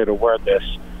better way to word this.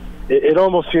 It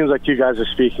almost seems like you guys are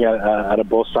speaking out of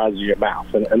both sides of your mouth,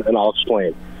 and I'll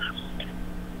explain.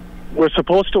 We're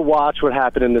supposed to watch what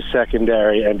happened in the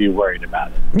secondary and be worried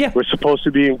about it. Yeah. We're supposed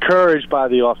to be encouraged by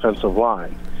the offensive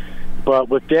line. But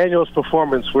with Daniel's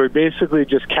performance, we're basically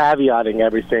just caveating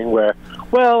everything where,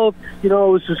 well, it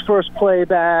was his first play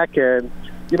back, and,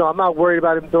 I'm not worried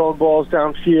about him throwing balls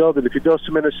downfield, and if he throws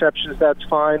some interceptions, that's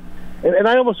fine. And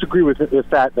I almost agree with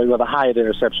that, the Hyatt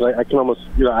interception. I can almost,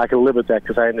 I can live with that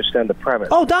because I understand the premise.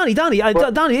 Oh, Donnie,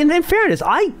 in fairness,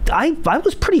 I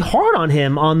was pretty hard on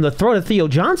him on the throw to Theo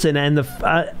Johnson and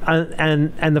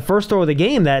the first throw of the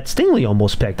game that Stingley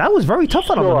almost picked. I was very tough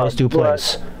on him on those two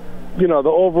plays. The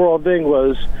overall thing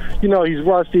was, he's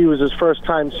rusty. It was his first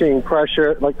time seeing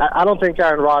pressure. Like, I don't think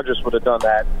Aaron Rodgers would have done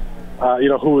that,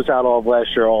 who was out all of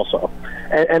last year also.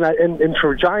 And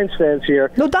for Giants fans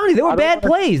here... No, Donnie, they were bad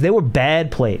plays. They were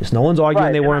bad plays. No one's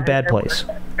arguing they weren't bad plays.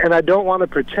 And I don't want to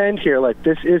pretend here like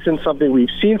this isn't something we've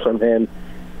seen from him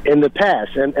in the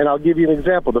past. And I'll give you an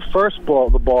example. The first ball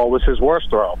was his worst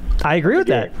throw. I agree with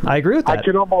that. I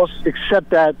can almost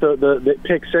accept that the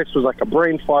pick six was like a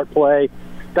brain fart play.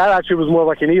 That actually was more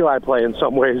like an Eli play in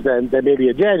some ways than maybe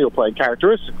a Daniel play,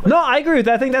 characteristically. No, I agree with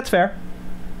that. I think that's fair.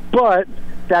 But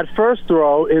that first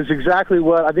throw is exactly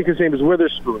what I think his name is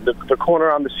Witherspoon, the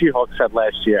corner on the Seahawks, said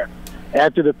last year.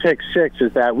 After the pick six,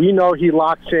 is that we know he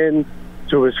locks in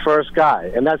to his first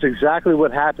guy, and that's exactly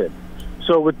what happened.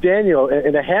 So with Daniel,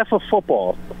 in a half of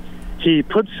football, he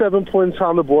put 7 points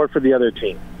on the board for the other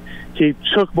team. He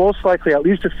took most likely at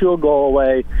least a field goal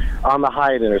away on the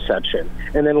Hyatt interception.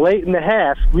 And then late in the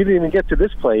half, we didn't even get to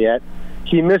this play yet,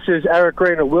 he misses Eric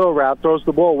Reiner wheel route, throws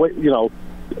the ball,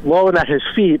 low at his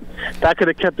feet. That could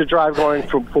have kept the drive going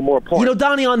for more points.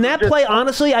 Donnie, on that play,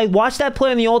 honestly, I watched that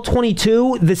play on the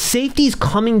All-22. The safety's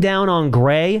coming down on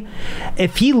Gray.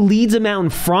 If he leads him out in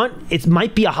front, it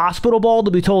might be a hospital ball,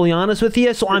 to be totally honest with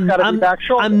you. So I'm not.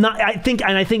 I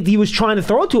think he was trying to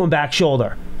throw it to him back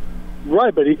shoulder.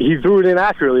 Right, but he threw it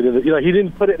inaccurately. He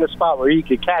didn't put it in a spot where he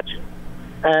could catch it.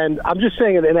 And I'm just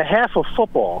saying, in a half of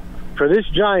football, for this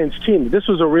Giants team, if this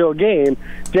was a real game,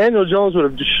 Daniel Jones would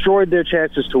have destroyed their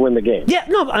chances to win the game. Yeah,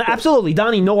 no, absolutely.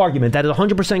 Donnie, no argument. That is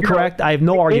 100% correct. I have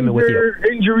no argument with you.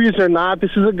 Injuries or not,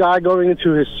 this is a guy going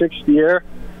into his sixth year.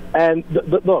 And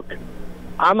look,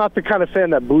 I'm not the kind of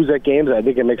fan that boos at games. I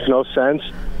think it makes no sense.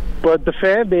 But the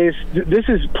fan base, this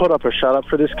is put up or shut up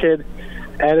for this kid.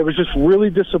 And it was just really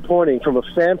disappointing from a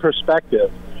fan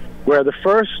perspective, where the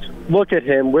first look at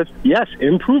him with, yes,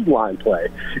 improved line play,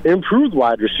 improved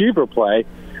wide receiver play,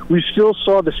 we still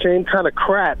saw the same kind of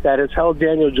crap that has held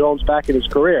Daniel Jones back in his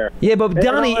career. Yeah, but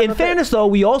Donnie, in fairness, though,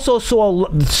 we also saw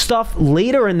stuff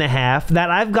later in the half that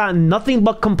I've gotten nothing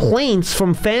but complaints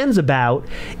from fans about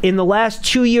in the last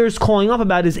 2 years, calling up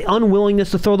about his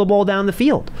unwillingness to throw the ball down the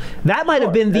field. That might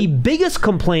have been the biggest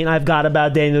complaint I've got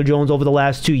about Daniel Jones over the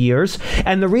last 2 years.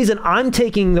 And the reason I'm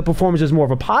taking the performance as more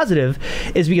of a positive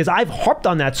is because I've harped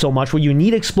on that so much, where you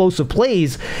need explosive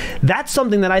plays. That's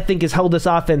something that I think has held this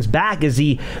offense back, is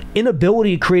the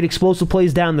inability to create explosive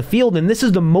plays down the field. And this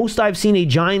is the most I've seen a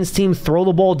Giants team throw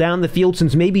the ball down the field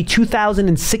since maybe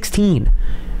 2016. It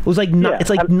was like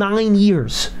it's like 9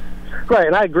 years. Right,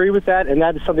 and I agree with that, and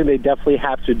that is something they definitely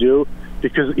have to do,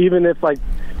 because even if like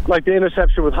the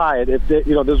interception with Hyatt, if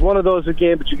there's one of those a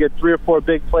game, but you get 3 or 4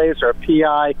 big plays or a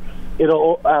PI,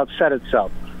 it'll upset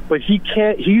itself. But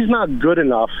he's not good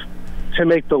enough to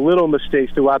make the little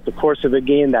mistakes throughout the course of a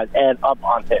game that add up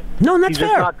on him. No, that's fair.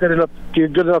 He's just not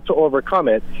good enough to overcome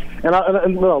it.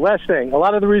 And last thing, a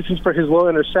lot of the reasons for his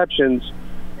low interceptions,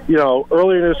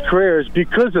 earlier in his career is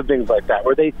because of things like that,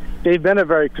 where they've been a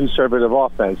very conservative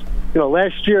offense.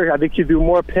 Last year, I think he threw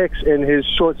more picks in his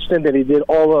short stint than he did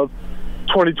all of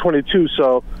 2022.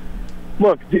 So,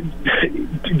 look,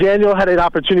 Daniel had an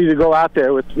opportunity to go out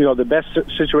there with, the best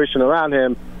situation around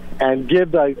him and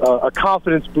give a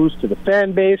confidence boost to the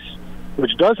fan base,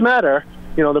 which does matter.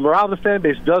 The morale of the fan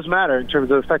base does matter in terms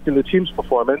of affecting the team's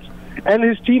performance, and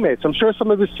his teammates. I'm sure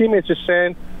some of his teammates are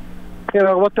saying,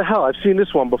 what the hell? I've seen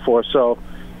this one before. So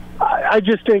I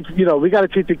just think, we got to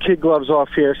take the kid gloves off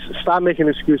here, stop making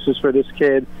excuses for this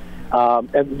kid,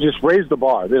 and just raise the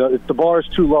bar. If the bar is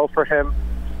too low for him,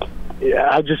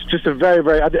 I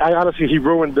honestly, he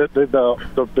ruined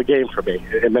the game for me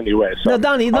in many ways. So no,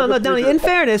 Donnie. In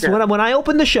fairness, when I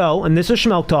opened the show, and this is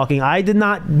Schmeelk talking, I did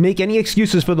not make any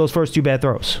excuses for those first 2 bad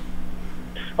throws.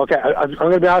 Okay, I'm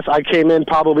going to be honest. I came in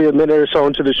probably a minute or so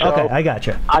into the show. Okay, I got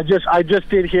you. I just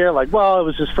did hear, like, well, it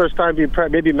was his first time being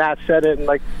maybe Matt said it, and,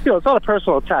 like, it's not a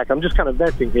personal attack. I'm just kind of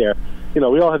venting here. We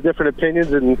all have different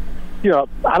opinions, and,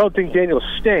 I don't think Daniel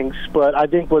stinks, but I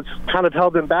think what's kind of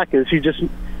held him back is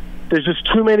there's just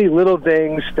too many little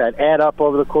things that add up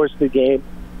over the course of the game.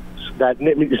 That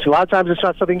a lot of times it's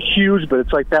not something huge, but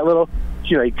it's like that little,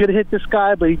 he could have hit this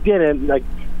guy, but he didn't. Like,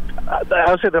 I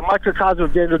would say the microcosm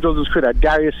of Daniel Jones' career, that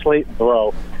Darius Slayton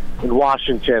throw in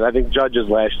Washington, I think Judges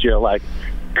last year, like,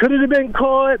 could it have been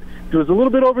caught? It was a little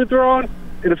bit overthrown.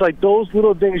 And it's like those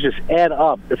little things just add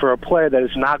up for a player that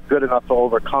is not good enough to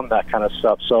overcome that kind of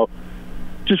stuff. So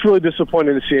just really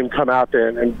disappointed to see him come out there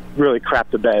and really crap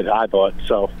the bed, I thought.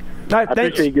 So all right, I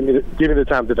appreciate you giving me the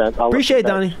time to vent. Appreciate it,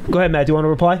 Donnie. Go ahead, Matt. Do you want to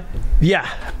reply? Yeah,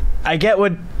 I get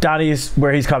where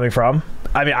he's coming from.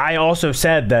 I mean, I also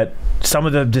said that some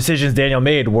of the decisions Daniel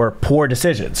made were poor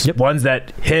decisions. Yep. Ones that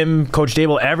him, Coach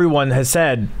Dable, everyone has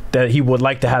said that he would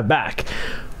like to have back.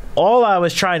 All I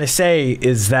was trying to say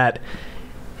is that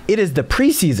it is the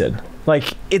preseason.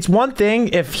 Like, it's one thing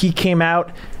if he came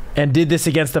out and did this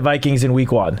against the Vikings in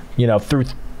week 1, through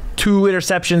 2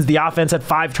 interceptions, the offense had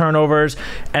 5 turnovers,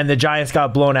 and the Giants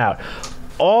got blown out.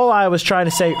 All I was trying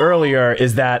to say earlier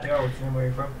is that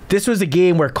this was a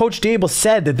game where Coach Dable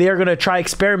said that they are going to try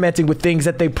experimenting with things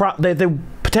that they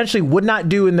potentially would not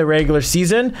do in the regular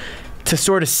season to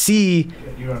sort of see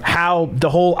how the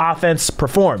whole offense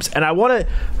performs. And I want to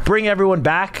bring everyone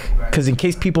back, because in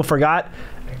case people forgot,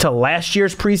 to last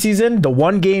year's preseason, the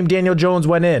one game Daniel Jones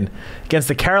went in against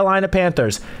the Carolina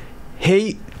Panthers.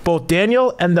 Both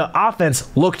Daniel and the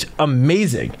offense looked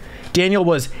amazing. Daniel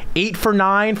was 8 for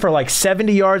 9 for like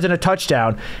 70 yards and a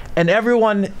touchdown. And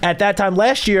everyone at that time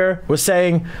last year was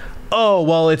saying, oh,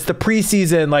 well, it's the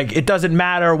preseason. Like, it doesn't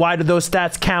matter. Why do those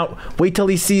stats count? Wait till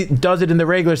he does it in the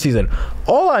regular season.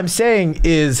 All I'm saying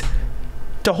is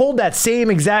to hold that same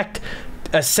exact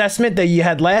assessment that you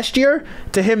had last year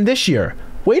to him this year.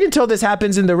 Wait until this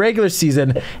happens in the regular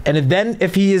season, and then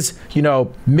if he is,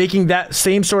 making that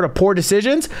same sort of poor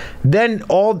decisions, then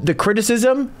all the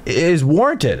criticism is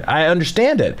warranted. I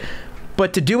understand it.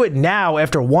 But to do it now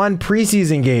after one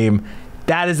preseason game,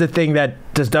 that is the thing that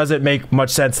just doesn't make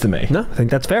much sense to me. No, I think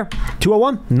that's fair.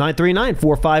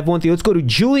 201-939-4513. Let's go to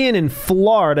Julian in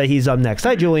Florida. He's up next.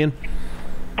 Hi, Julian.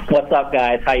 What's up,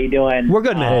 guys? How you doing? We're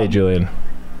good, man. Hey, Julian.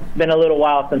 Been a little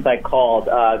while since I called.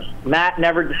 Matt,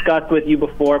 never discussed with you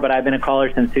before, but I've been a caller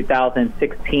since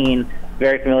 2016.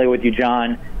 Very familiar with you,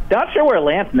 John. Not sure where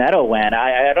Lance Meadow went.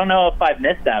 I don't know if I've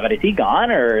missed that, but is he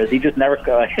gone, or is he just never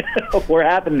what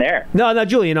happened there? No,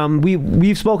 Julian.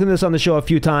 We've spoken this on the show a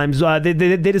few times. They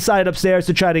decided upstairs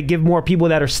to try to give more people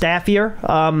that are staff here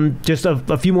just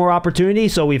a few more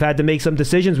opportunities. So we've had to make some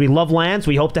decisions. We love Lance.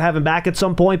 We hope to have him back at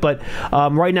some point, but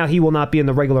right now he will not be in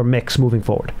the regular mix moving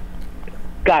forward.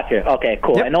 Gotcha. Okay,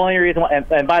 cool. Yep. And the only reason,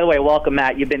 and by the way, welcome,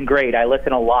 Matt. You've been great. I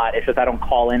listen a lot. It's just I don't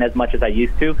call in as much as I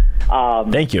used to.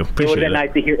 Thank you. Appreciate it. Would have been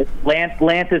nice to hear.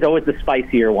 Lance is always the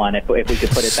spicier one, if we could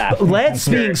put it that way. Lance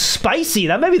being spicy.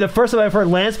 That may be the first time I've heard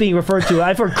Lance being referred to.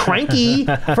 I've heard cranky,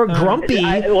 I've heard grumpy.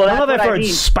 I don't know if I've heard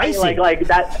spicy. Like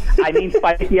that. I mean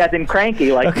spicy as in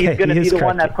cranky. Like, okay, he's going to be the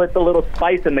one that puts a little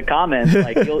spice in the comments.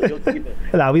 Like, you'll keep it.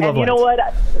 No, we love and you Lance. know what?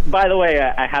 By the way,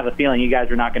 I have a feeling you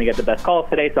guys are not going to get the best calls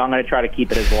today, so I'm going to try to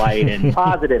keep it as light and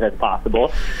positive as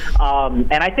possible.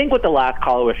 And I think what the last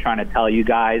caller was trying to tell you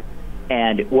guys,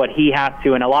 and what he has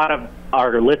to, and a lot of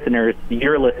our listeners,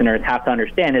 your listeners, have to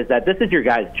understand, is that this is your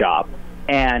guys' job.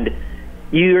 And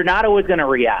you're not always going to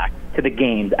react to the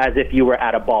games as if you were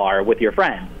at a bar with your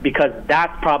friends, because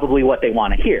that's probably what they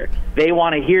want to hear. They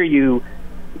want to hear you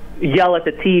yell at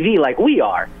the TV like we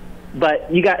are.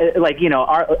 But you got,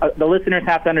 the listeners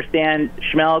have to understand,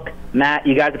 Schmeelk, Matt,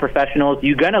 you guys are professionals.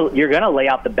 You're gonna lay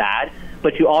out the bad,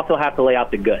 but you also have to lay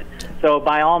out the good. So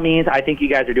by all means, I think you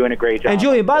guys are doing a great job. And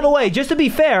Julian, by the way, just to be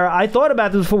fair, I thought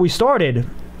about this before we started.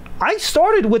 I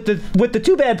started with the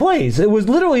 2 bad plays. It was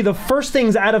literally the first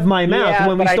things out of my mouth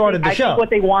when we started the show. I think what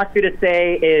they want you to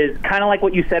say is kind of like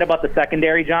what you said about the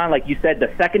secondary, John. Like you said,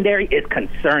 the secondary is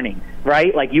concerning,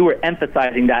 right? Like you were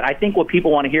emphasizing that. I think what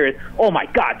people want to hear is, oh my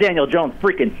God, Daniel Jones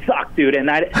freaking sucks, dude. And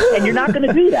you're not going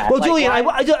to do that. Well, Julian,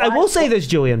 I will say this,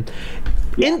 Julian.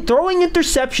 Throwing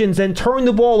interceptions and turning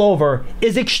the ball over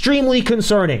is extremely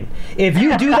concerning. If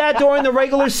you do that during the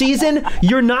regular season,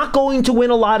 you're not going to win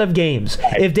a lot of games.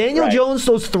 Right. If Daniel Jones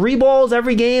throws 3 balls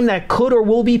every game that could or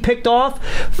will be picked off,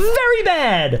 very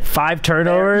bad. 5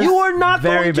 turnovers. You are not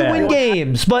going to win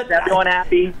games. But is everyone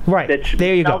happy? Right.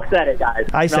 There you go. Schmeelk said it, guys.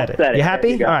 I said it. You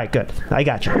happy? You All right, good. I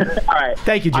got you. All right.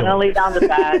 Thank you, Joe. I'm going to lay down the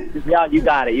bat. Yeah, you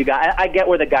got it. I get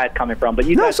where the guy's coming from, but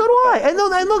No, so do I. And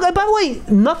look, by the way,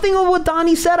 nothing of what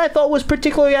Donnie said I thought was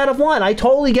particularly out of line. I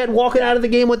totally get walking out of the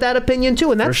game with that opinion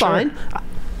too, and that's fine.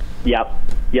 Yep.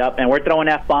 And we're throwing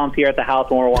F-bombs here at the house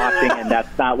when we're watching, and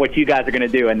that's not what you guys are going to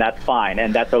do, and that's fine,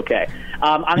 and that's okay.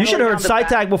 You should have heard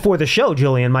Citak before the show,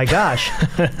 Julian. My gosh.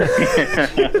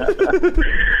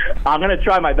 I'm going to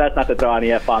try my best not to throw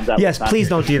any F-bombs out. Yes, please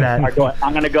don't do that.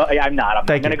 I'm going to go. I'm not. I'm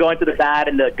going to go into the bad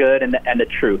and the good and the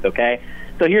truth, okay?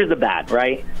 So here's the bad,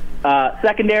 right?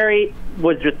 Secondary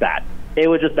was just bad. It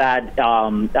was just bad.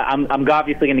 I'm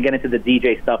obviously going to get into the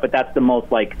DJ stuff, but that's the most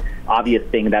obvious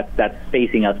thing that's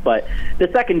facing us. But the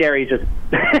secondary is just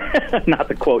not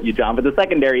to quote you, John, but the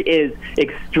secondary is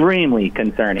extremely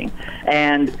concerning,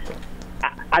 and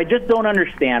I just don't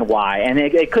understand why. And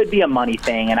it could be a money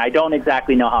thing, and I don't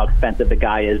exactly know how expensive the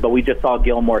guy is. But we just saw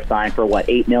Gilmore sign for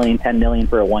 $8 million, $10 million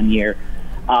for a 1 year.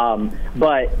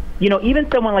 But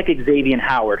even someone like Xavier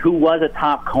Howard, who was a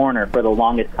top corner for the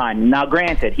longest time. Now,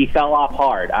 granted, he fell off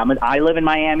hard. I live in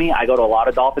Miami. I go to a lot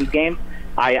of Dolphins games.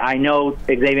 I know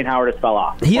Xavier Howard has fell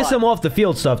off. He has some off the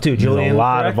field stuff too, Julian. A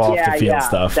lot of off the field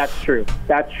stuff. That's true.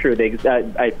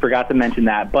 I forgot to mention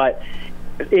that, but.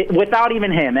 Without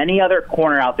even him, any other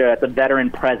corner out there that's a veteran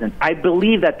presence, I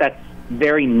believe that's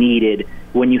very needed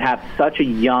when you have such a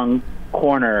young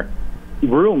corner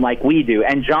room like we do.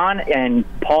 And John and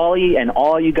Paulie and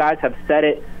all you guys have said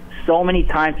it so many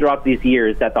times throughout these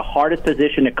years that the hardest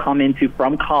position to come into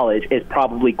from college is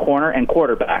probably corner and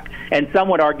quarterback. And some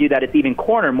would argue that it's even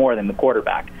corner more than the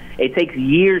quarterback. It takes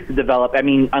years to develop. I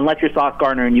mean, unless you're Sauce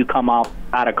Gardner and you come out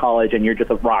of college and you're just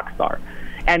a rock star.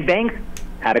 And Banks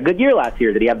had a good year last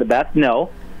year. Did he have the best?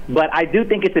 No. But I do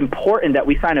think it's important that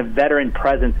we sign a veteran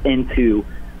presence into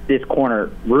this corner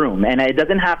room. And it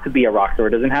doesn't have to be a rock star.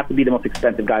 It doesn't have to be the most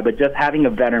expensive guy. But just having a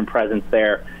veteran presence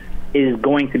there is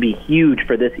going to be huge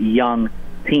for this young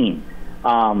team.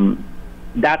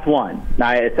 That's one.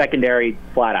 Secondary,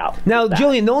 flat out. Now,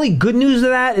 Julian, the only good news of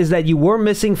that is that you were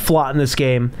missing Flott in this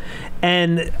game,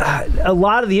 and a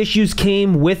lot of the issues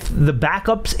came with the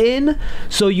backups in,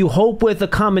 so you hope with a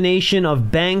combination of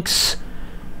Banks,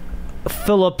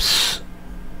 Phillips,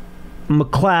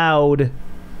 McLeod,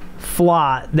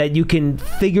 Flott that you can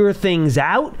figure things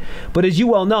out. But as you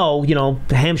well know,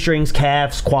 hamstrings,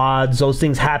 calves, quads, those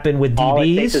things happen with DBs. All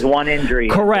it takes is one injury.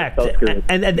 Correct.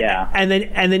 And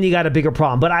then you got a bigger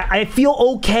problem. But I feel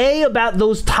okay about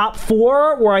those top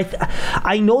 4 where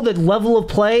I know the level of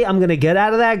play I'm going to get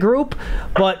out of that group.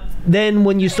 But then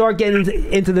when you start getting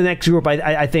into the next group,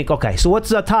 I think, okay, so what's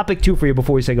topic 2 for you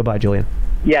before we say goodbye, Julian?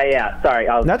 Yeah. Sorry.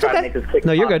 That's okay. To make this quick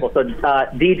no, you're possible. good. So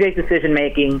DJ's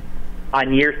decision-making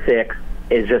on year 6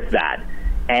 is just bad.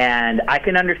 And I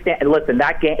can understand. Listen,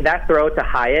 that throw to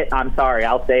Hyatt, I'm sorry,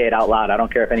 I'll say it out loud. I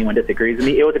don't care if anyone disagrees with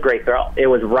me. It was a great throw. It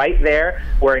was right there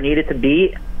where it needed to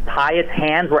be. Hyatt's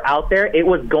hands were out there. It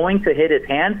was going to hit his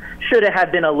hands. Should it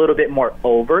have been a little bit more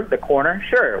over the corner?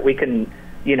 Sure, we can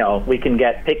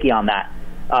get picky on that.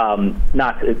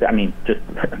 Just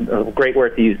a great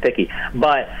word to use, picky.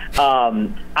 But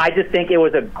I just think it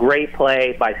was a great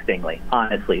play by Stingley,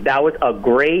 honestly. That was a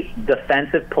great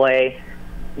defensive play.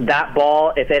 That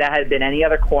ball, if it had been any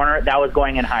other corner, that was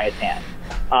going in Hyatt's hand.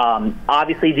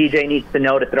 Obviously, DJ needs to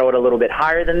know to throw it a little bit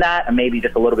higher than that, and maybe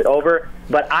just a little bit over.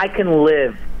 But I can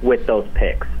live with those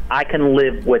picks. I can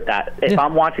live with that. If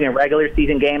I'm watching a regular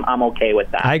season game, I'm okay with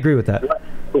that. I agree with that.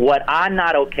 What I'm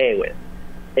not okay with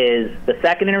is the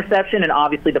second interception and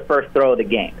obviously the first throw of the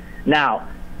game. Now,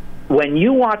 when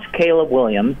you watch Caleb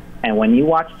Williams and when you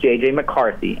watch J.J.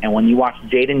 McCarthy and when you watch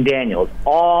Jaden Daniels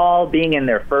all being in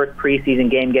their first preseason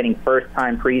game, getting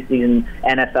first-time preseason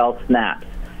NFL snaps,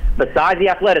 besides the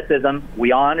athleticism,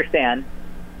 we all understand,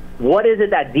 what is it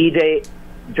that DJ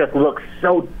just looks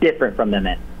so different from them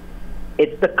in?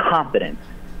 It's the confidence.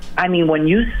 I mean, when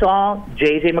you saw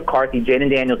J.J. McCarthy, Jaden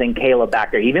Daniels, and Caleb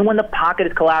back there, even when the pocket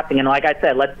is collapsing, and like I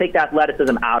said, let's take the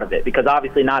athleticism out of it, because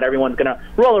obviously not everyone's going to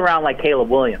roll around like Caleb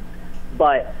Williams.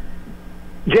 But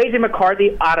J.J.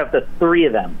 McCarthy, out of the 3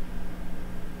 of them,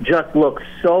 just looks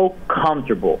so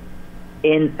comfortable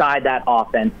inside that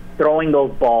offense, throwing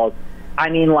those balls. I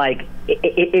mean,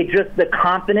 it just, the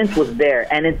confidence was there.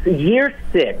 And it's year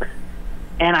 6.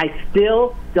 And I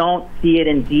still don't see it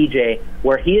in DJ,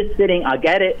 where he is sitting. I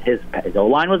get it. His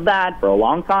O-line was bad for a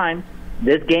long time.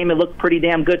 This game, it looked pretty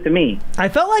damn good to me. I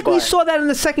felt like we saw that in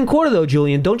the second quarter, though,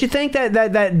 Julian. Don't you think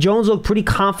that Jones looked pretty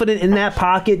confident in that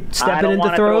pocket, stepping into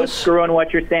throws? I don't want to screw on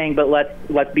what you're saying, but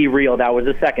let's be real. That was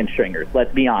the second stringers.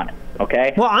 Let's be honest,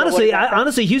 okay? Well,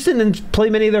 honestly, Houston didn't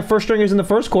play many of their first stringers in the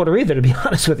first quarter either, to be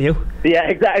honest with you. Yeah,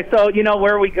 exactly. So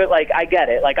where we go, I get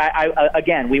it.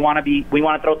 Again, we want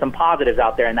to throw some positives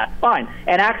out there, and that's fine.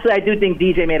 And actually, I do think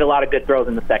DJ made a lot of good throws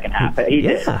in the second half. He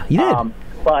did.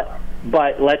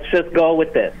 But let's just go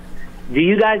with this. Do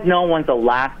you guys know when's the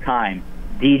last time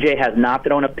DJ has not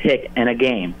thrown a pick in a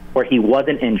game where he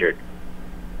wasn't injured?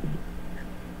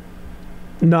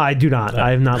 No, I do not. I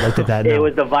have not looked at that. No. It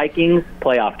was the Vikings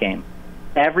playoff game.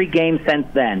 Every game since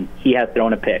then, he has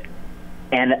thrown a pick.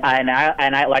 And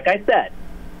I like I said,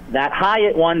 that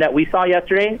Hyatt one that we saw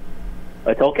yesterday,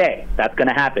 it's okay. That's going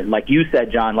to happen. Like you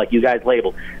said, John, like you guys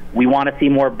labeled, we want to see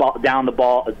more down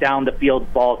the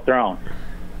field balls thrown.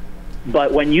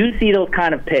 But when you see those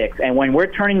kind of picks, and when we're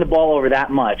turning the ball over that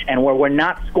much, and where we're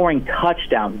not scoring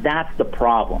touchdowns, that's the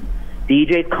problem.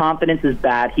 DJ's confidence is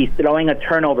bad. He's throwing a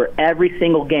turnover every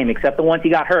single game, except the ones he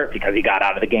got hurt because he got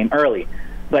out of the game early.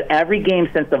 But every game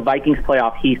since the Vikings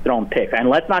playoff, he's thrown picks. And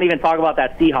let's not even talk about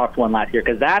that Seahawks one last year,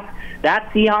 because that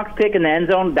Seahawks pick in the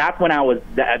end zone, that's when I was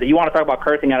 – you want to talk about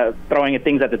cursing out of throwing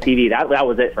things at the TV. That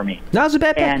was it for me. That was a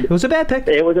bad pick. It was a bad pick.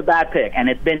 It was a bad pick. And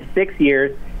it's been 6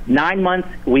 years. 9 months,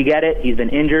 we get it. He's been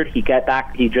injured. He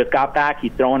just got back.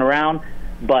 He's throwing around.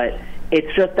 But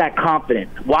it's just that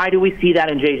confidence. Why do we see that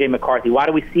in J.J. McCarthy? Why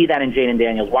do we see that in Jaden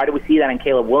Daniels? Why do we see that in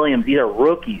Caleb Williams? These are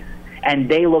rookies, and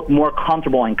they look more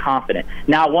comfortable and confident.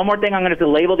 Now, one more thing I'm going to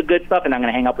label the good stuff, and I'm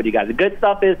going to hang up with you guys. The good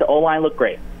stuff is the O-line looked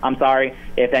great. I'm sorry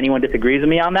if anyone disagrees with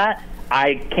me on that.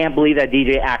 I can't believe that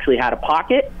DJ actually had a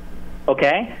pocket,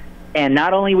 okay? And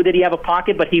not only did he have a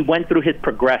pocket, but he went through his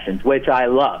progressions, which I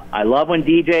love. I love when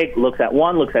DJ looks at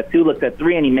 1, looks at 2, looks at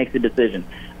 3, and he makes a decision.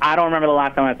 I don't remember the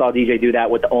last time I saw DJ do that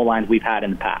with the O-lines we've had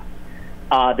in the past.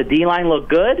 The D-line looked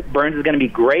good. Burns is going to be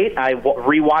great. I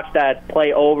rewatched that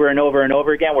play over and over and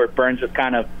over again where Burns just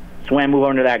kind of move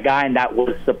under that guy, and that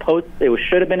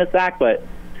should have been a sack, but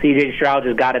C.J. Stroud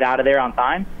just got it out of there on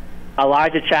time.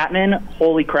 Elijah Chapman,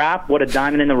 holy crap, what a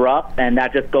diamond in the rough, and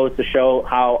that just goes to show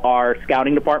how our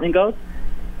scouting department goes.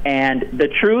 And the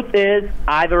truth is,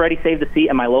 I've already saved a seat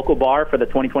at my local bar for the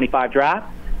 2025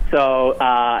 draft, so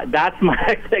that's my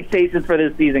expectations for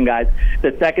this season, guys.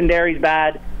 The secondary's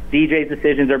bad, DJ's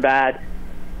decisions are bad.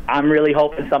 I'm really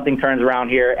hoping something turns around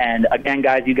here, and again,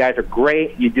 guys, you guys are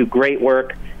great. You do great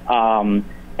work.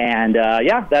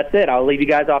 Yeah, that's it. I'll leave you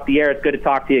guys off the air. It's good to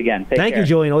talk to you again. Thank you,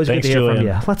 Julian. Always good to hear from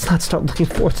you. Let's not start looking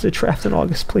forward to the draft in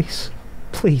August, please.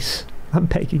 Please. I'm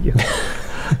begging you.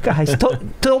 Guys,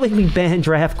 don't make me ban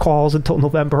draft calls until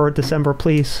November or December,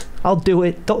 please. I'll do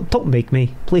it. Don't make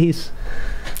me, please.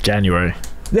 January.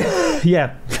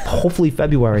 Yeah, hopefully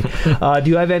February. Do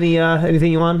you have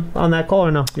anything you want on that call,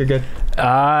 or no? You're good.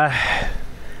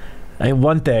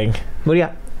 One thing. What do you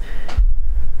got?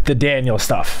 The Daniel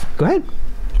stuff. Go ahead.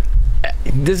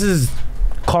 This is,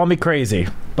 call me crazy,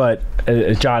 but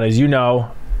John, as you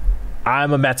know,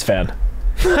 I'm a Mets fan.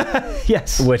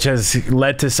 Yes. Which has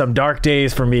led to some dark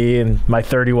days for me in my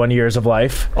 31 years of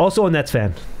life. Also a Nets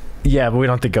fan. Yeah, but we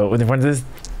don't have to go.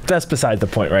 That's beside the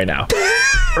point right now.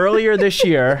 Earlier this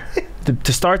year,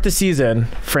 to start the season,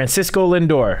 Francisco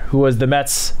Lindor, who is the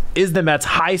Mets'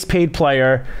 highest paid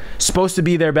player, supposed to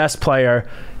be their best player,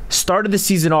 started the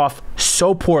season off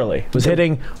so poorly. Was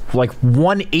hitting like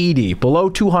 180, below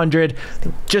 200,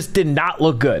 just did not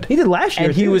look good. He did last year,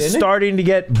 and he was starting to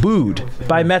get booed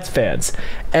by Mets fans.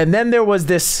 And then there was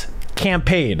this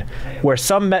campaign where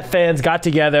some Met fans got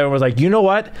together and was like, you know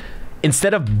what?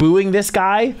 Instead of booing this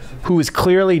guy who is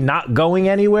clearly not going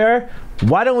anywhere,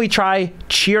 why don't we try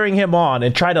cheering him on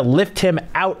and try to lift him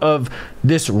out of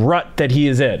this rut that he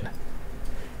is in?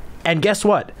 And guess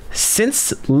what?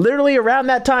 Since literally around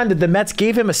that time that the Mets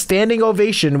gave him a standing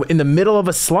ovation in the middle of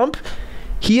a slump,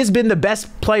 he has been the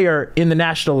best player in the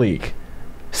National League.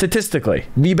 Statistically,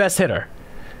 the best hitter.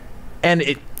 And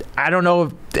I don't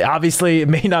know, obviously it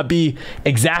may not be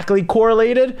exactly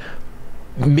correlated.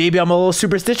 Maybe I'm a little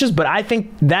superstitious, but I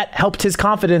think that helped his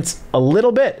confidence a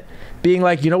little bit. Being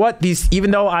like, you know what,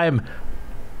 even though I'm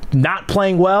not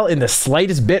playing well in the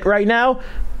slightest bit right now,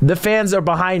 the fans are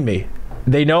behind me.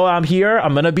 They know I'm here.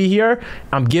 I'm going to be here.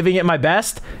 I'm giving it my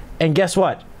best. And guess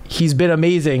what? He's been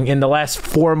amazing in the last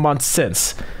 4 months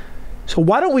since. So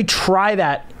why don't we try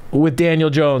that with Daniel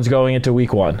Jones going into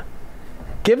week 1?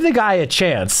 Give the guy a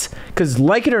chance, because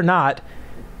like it or not,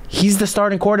 He's the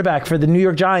starting quarterback for the New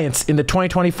York Giants in the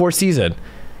 2024 season.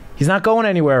 He's not going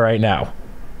anywhere right now.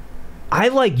 I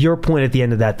like your point at the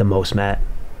end of that the most, Matt,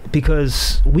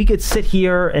 because we could sit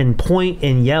here and point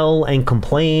and yell and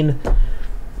complain.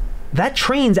 That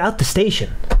train's out the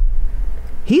station.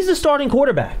 He's the starting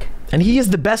quarterback. And he is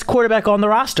the best quarterback on the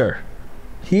roster.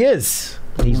 He is.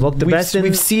 He's looked the best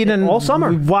we've seen in all summer.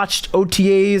 We've watched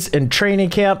OTAs and training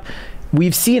camp.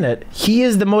 We've seen it. He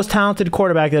is the most talented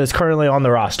quarterback that is currently on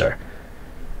the roster.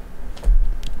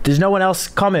 There's no one else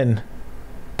coming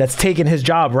that's taking his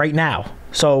job right now.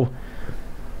 So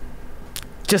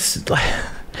just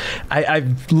I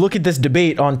look at this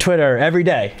debate on Twitter every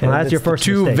day. Well, that's your first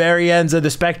two mistake. very ends of the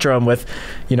spectrum with,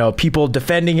 people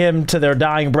defending him to their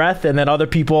dying breath and then other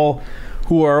people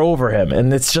who are over him.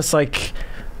 And it's just like,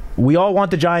 we all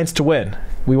want the Giants to win.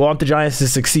 We want the Giants to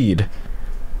succeed.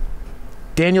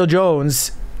 Daniel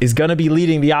Jones is going to be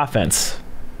leading the offense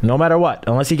no matter what.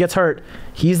 Unless he gets hurt,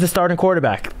 he's the starting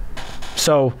quarterback.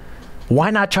 So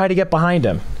why not try to get behind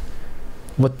him?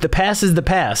 The past is the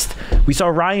past. We saw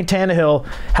Ryan Tannehill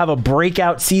have a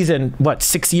breakout season,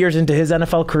 6 years into his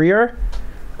NFL career?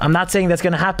 I'm not saying that's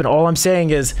going to happen. All I'm saying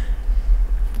is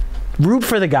root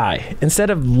for the guy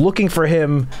instead of looking for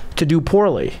him to do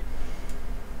poorly.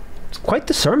 It's quite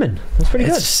the sermon. That's pretty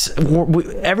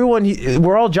good.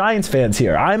 We're all Giants fans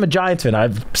here. I'm a Giants fan.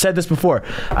 I've said this before.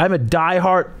 I'm a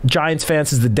diehard Giants fan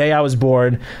since the day I was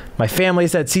born. My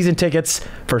family's had season tickets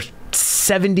for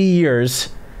 70 years.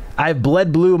 I've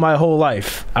bled blue my whole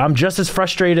life. I'm just as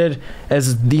frustrated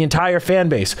as the entire fan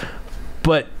base.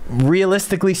 But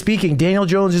realistically speaking, Daniel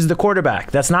Jones is the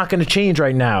quarterback. That's not going to change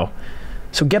right now.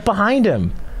 So get behind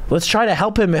him. Let's try to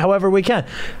help him however we can.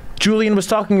 Julian was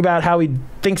talking about how he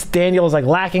thinks Daniel is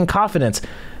lacking confidence.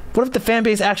 What if the fan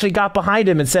base actually got behind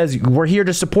him and says, we're here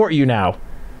to support you now?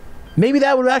 Maybe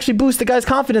that would actually boost the guy's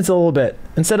confidence a little bit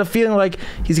instead of feeling like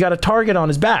he's got a target on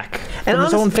his back from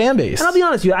his own fan base. And I'll be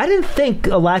honest with you, I didn't think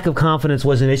a lack of confidence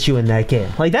was an issue in that game.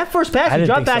 That first pass, he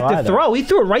dropped back to throw. He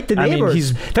threw it right to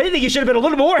neighbors. If anything, you should have been a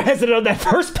little more hesitant on that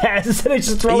first pass instead of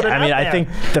just throwing it out there. I think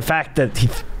the fact that he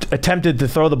attempted to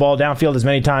throw the ball downfield as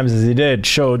many times as he did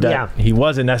showed that he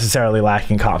wasn't necessarily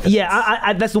lacking confidence.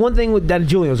 Yeah, that's the one thing that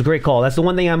Julian was a great call. That's the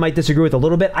one thing I might disagree with a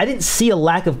little bit. I didn't see a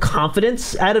lack of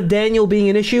confidence out of Daniel being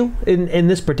an issue in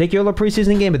this particular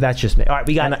preseason game, but that's just me. All right,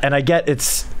 we got and I get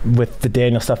it's with the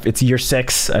Daniel stuff. It's year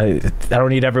 6. I don't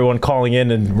need everyone calling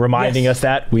in and reminding us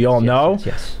that. We all know.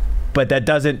 Yes. But that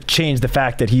doesn't change the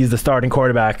fact that he's the starting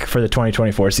quarterback for the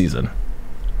 2024 season.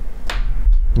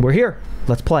 We're here.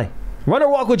 Let's play. Run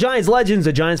or Walk with Giants Legends.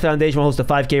 The Giants Foundation will host a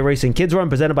 5K racing kids run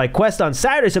presented by Quest on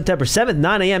Saturday, September 7th,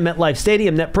 9 a.m. MetLife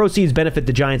Stadium. Net proceeds benefit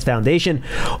the Giants Foundation.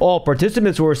 All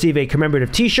participants will receive a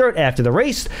commemorative t-shirt after the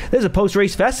race. There's a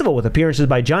post-race festival with appearances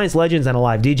by Giants Legends and a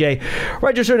live DJ.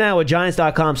 Register now at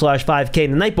Giants.com/5K.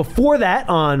 The night before that,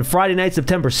 on Friday night,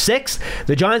 September 6th,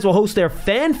 the Giants will host their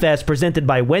Fan Fest presented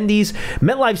by Wendy's.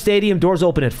 MetLife Stadium, doors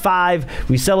open at 5.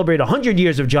 We celebrate 100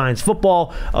 years of Giants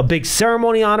football. A big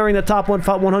ceremony honoring the top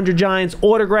 100 Giants.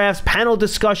 Autographs, panel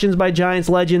discussions by Giants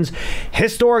legends,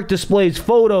 historic displays,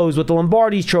 photos with the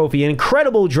Lombardi Trophy, an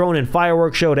incredible drone and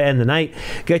fireworks show to end the night.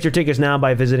 Get your tickets now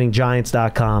by visiting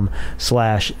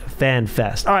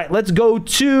Giants.com/FanFest. All right, let's go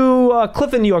to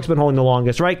Cliff in New York's been holding the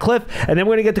longest, right, Cliff? And then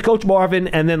we're gonna get to Coach Marvin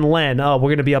and then Len. We're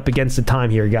gonna be up against the time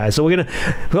here, guys. So we're gonna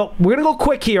go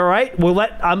quick here. All right, we'll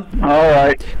let all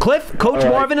right, Cliff, Coach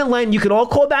Marvin, and Len. You can all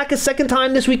call back a second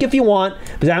time this week if you want,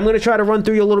 but I'm gonna try to run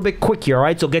through you a little bit quick here. All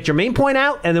right, so get your main point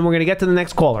out, and then we're going to get to the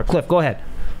next caller. Cliff, go ahead.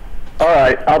 All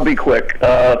right, I'll be quick.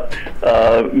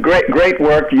 Great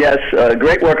work, yes.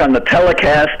 Great work on the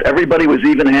telecast. Everybody was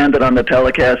even-handed on the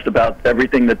telecast about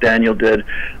everything that Daniel did.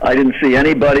 I didn't see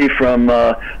anybody from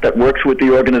that works with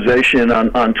the organization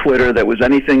on Twitter that was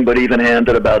anything but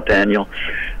even-handed about Daniel.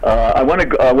 I want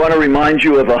to remind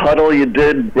you of a huddle you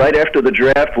did right after the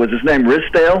draft. Was his name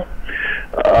Risdale?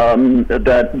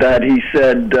 That he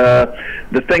said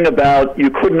the thing about you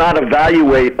could not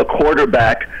evaluate a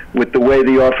quarterback with the way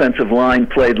the offensive line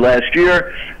played last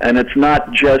year, and it's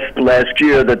not just last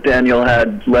year that Daniel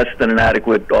had less than an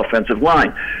adequate offensive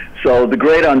line. So the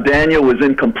grade on Daniel was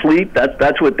incomplete.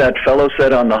 That's what that fellow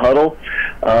said on the huddle.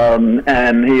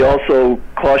 And he also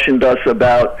cautioned us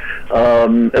about,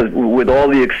 with all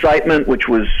the excitement, which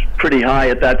was pretty high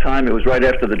at that time, it was right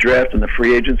after the draft and the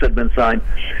free agents had been signed,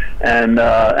 and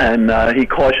he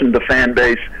cautioned the fan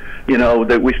base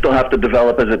that we still have to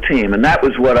develop as a team. And that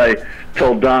was what I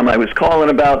told Dom I was calling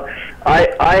about.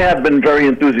 I have been very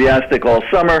enthusiastic all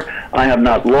summer. I have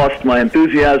not lost my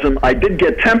enthusiasm. I did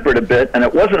get tempered a bit, and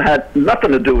it had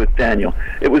nothing to do with Daniel.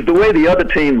 It was the way the other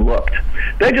team looked.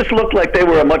 They just looked like they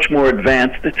were a much more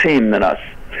advanced team than us.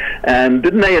 And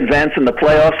didn't they advance in the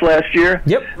playoffs last year?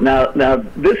 Yep. Now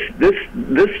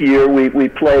this year we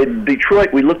played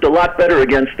Detroit. We looked a lot better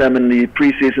against them in the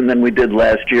preseason than we did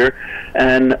last year,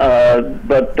 and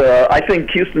but I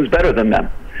think Houston's better than them,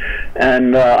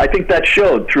 and I think that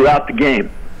showed throughout the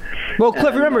game. Well,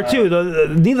 Cliff, remember, too,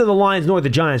 neither the Lions nor the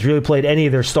Giants really played any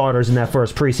of their starters in that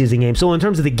first preseason game. So in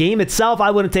terms of the game itself,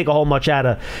 I wouldn't take a whole much out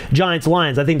of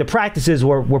Giants-Lions. I think the practices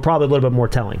were probably a little bit more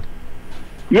telling.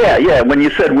 Yeah. When you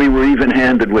said we were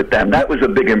even-handed with them, that was a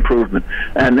big improvement.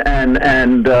 And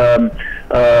I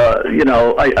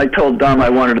told Dom I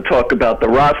wanted to talk about the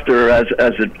roster as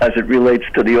it relates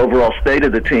to the overall state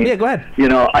of the team. Yeah, go ahead.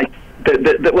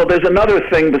 Well, there's another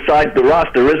thing besides the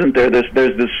roster, isn't there?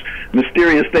 There's this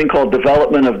mysterious thing called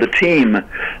development of the team,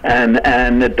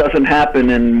 and it doesn't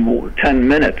happen in 10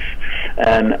 minutes,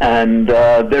 and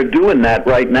they're doing that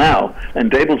right now. And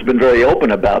Dable's been very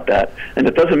open about that, and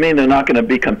it doesn't mean they're not going to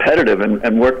be competitive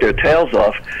and work their tails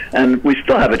off. And we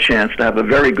still have a chance to have a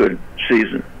very good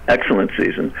season. Excellent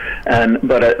season,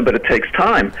 but it takes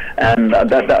time, and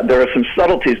there are some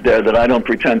subtleties there that I don't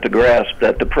pretend to grasp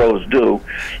that the pros do,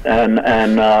 and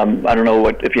I don't know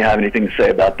if you have anything to say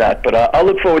about that, but I'll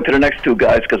look forward to the next two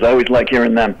guys because I always like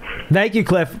hearing them. Thank you,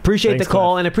 Cliff. Appreciate the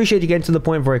call, and appreciate you getting to the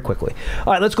point very quickly.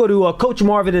 All right, let's go to Coach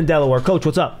Marvin in Delaware. Coach,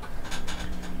 what's up?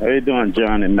 How you doing,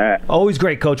 John and Matt? Always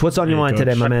great, Coach. What's on your mind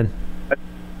today, my man?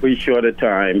 We short of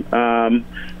time.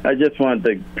 I just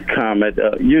wanted to comment.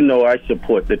 I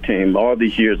support the team. All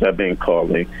these years I've been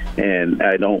calling, and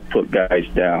I don't put guys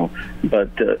down. But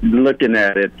looking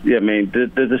at it, I mean, the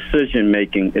decision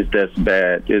making is just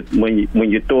bad. When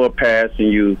you throw a pass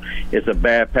and it's a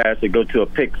bad pass, it go to a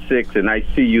pick six, and I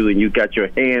see you and you got your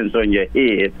hands on your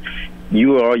head.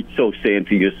 You are also saying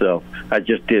to yourself, "I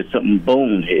just did something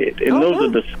bonehead." And those are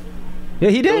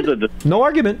the he did. No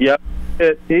argument. Yep.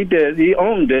 He did. He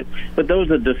owned it. But those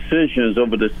are decisions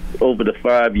over the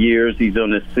 5 years. He's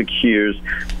on the 6 years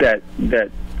that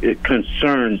it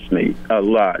concerns me a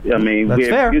lot. I mean, that's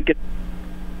fair. You can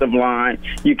line.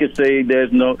 You could say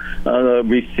there's no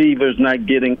receivers not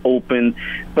getting open,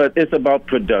 but it's about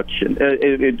production.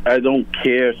 I don't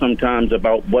care sometimes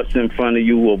about what's in front of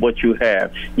you or what you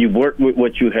have. You work with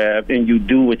what you have, and you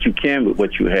do what you can with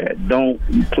what you had. Don't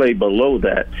play below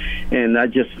that. And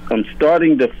I'm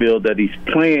starting to feel that he's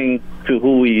playing to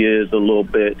who he is a little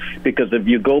bit, because if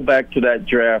you go back to that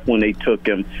draft when they took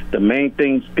him, the main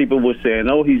things people were saying,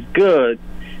 oh, he's good,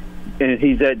 and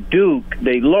he's at Duke,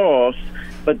 they lost,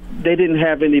 but they didn't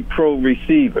have any pro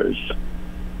receivers.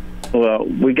 Well,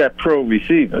 we got pro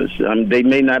receivers. They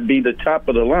may not be the top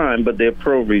of the line, but they're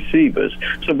pro receivers.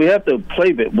 So we have to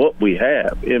play with what we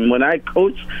have. And when I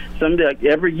coach,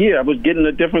 every year I was getting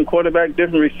a different quarterback,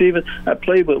 different receivers. I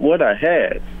played with what I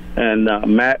had. And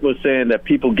Matt was saying that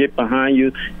people get behind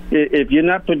you. If you're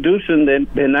not producing, then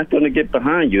they're not going to get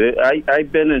behind you.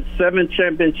 I've been in 7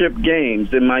 championship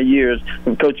games in my years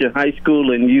from coaching high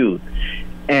school and youth.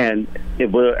 And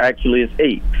it's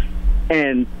 8.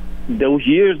 And those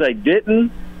years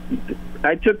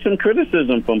I took some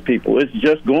criticism from people. It's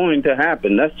just going to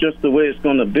happen. That's just the way it's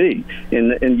going to be.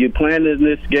 And you're playing in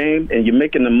this game and you're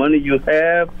making the money you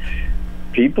have.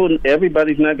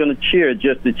 Everybody's not going to cheer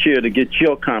just to cheer to get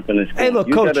your confidence going. Hey,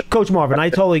 look, Coach Marvin, I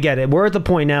totally get it. We're at the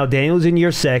point now. Daniel's in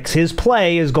year 6. His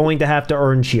play is going to have to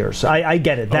earn cheers. I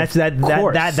get it. That's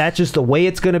just the way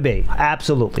it's going to be.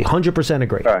 Absolutely, 100%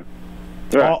 agree. All right.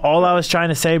 All I was trying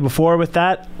to say before with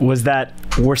that was that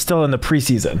we're still in the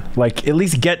preseason. Like, at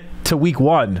least get to week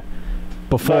 1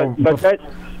 before.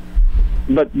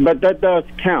 But that does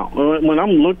count. When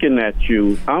I'm looking at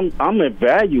you, I'm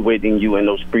evaluating you in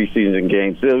those preseason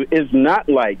games. It's not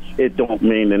like it don't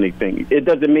mean anything. It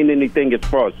doesn't mean anything as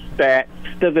far as stats.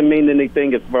 Doesn't mean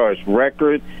anything as far as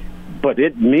record. But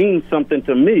it means something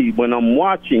to me when I'm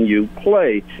watching you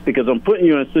play, because I'm putting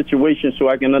you in a situation so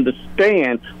I can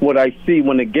understand what I see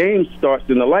when the game starts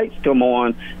and the lights come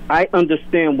on. I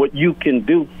understand what you can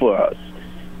do for us.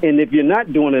 And if you're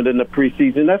not doing it in the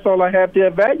preseason, that's all I have to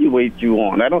evaluate you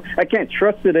on. I can't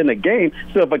trust it in a game.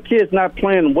 So if a kid's not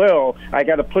playing well, I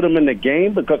got to put him in the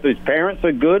game because his parents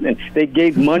are good and they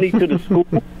gave money to the school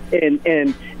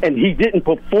and he didn't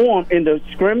perform in the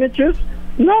scrimmages.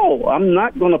 No, I'm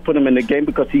not going to put him in the game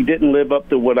because he didn't live up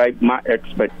to my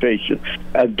expectation.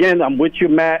 Again, I'm with you,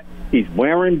 Matt. He's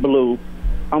wearing blue.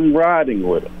 I'm riding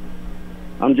with him.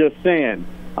 I'm just saying,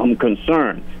 I'm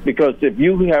concerned. Because if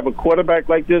you have a quarterback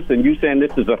like this and you saying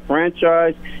this is a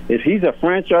franchise, if he's a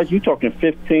franchise, you're talking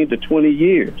 15 to 20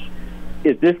 years.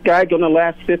 Is this guy going to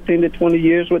last 15 to 20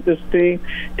 years with this team?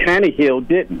 Tannehill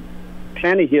didn't.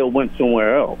 Tannehill went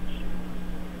somewhere else.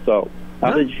 So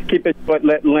I'll just keep it short,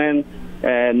 let Len.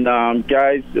 And,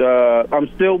 guys, I'm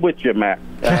still with you, Matt.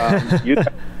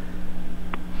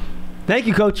 Thank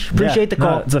you, Coach. Appreciate the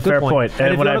call. No, it's a fair point.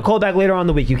 And if you want to call back later on in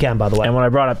the week, you can, by the way. And when I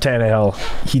brought up Tannehill,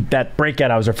 that breakout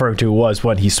I was referring to was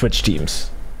when he switched teams.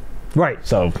 Right.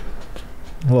 So,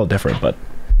 a little different, but...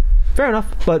 Fair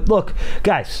enough. But look,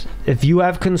 guys, if you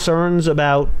have concerns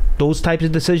about those types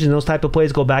of decisions, those type of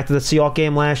plays, go back to the Seahawks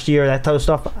game last year, that type of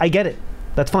stuff, I get it.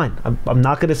 That's fine. I'm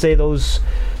not going to say those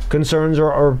concerns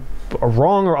are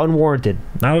wrong or unwarranted.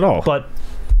 Not at all. But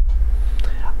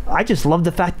I just love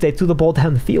the fact that they threw the ball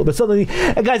down the field. It's something,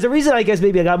 and guys, the reason I guess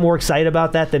maybe I got more excited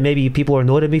about that than maybe people are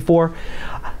annoyed at me for,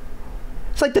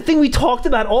 it's like the thing we talked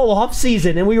about all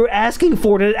offseason and we were asking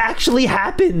for it and it actually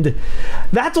happened.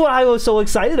 That's what I was so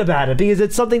excited about it, because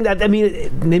it's something that, I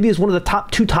mean, maybe it's one of the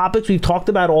top 2 topics we've talked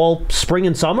about all spring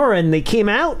and summer, and they came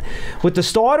out with the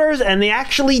starters and they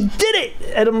actually did it,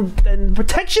 and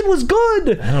protection was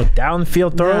good. I know,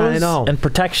 downfield throws, I know, and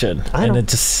protection. I know. And it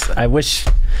just, I wish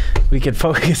we could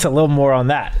focus a little more on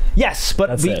that. Yes,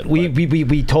 but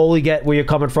we totally get where you're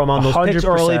coming from on those picks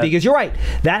early, because you're right.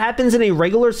 That happens in a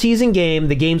regular season game.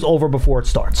 The game's over before it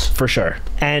starts. For sure.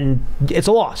 And it's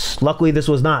a loss. Luckily, this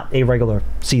was not a regular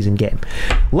season game.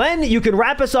 Len, you can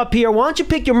wrap us up here. Why don't you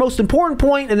pick your most important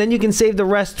point, and then you can save the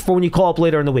rest for when you call up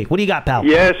later in the week. What do you got, pal?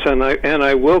 Yes, and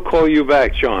I will call you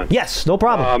back, John. Yes, no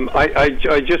problem. I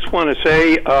just want to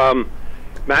say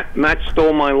Matt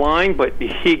stole my line, but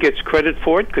he gets credit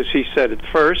for it because he said it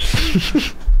first.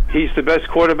 He's the best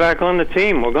quarterback on the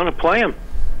team. We're going to play him.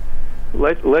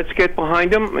 Let's get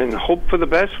behind him and hope for the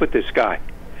best with this guy.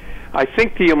 I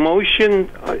think the emotion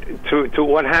to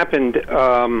what happened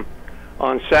on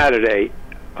Saturday,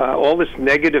 all this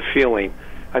negative feeling,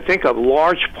 I think a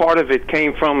large part of it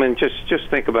came from, and just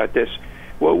think about this,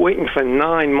 we're waiting for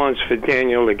 9 months for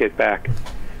Daniel to get back.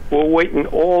 We're waiting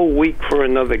all week for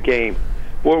another game.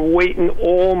 We're waiting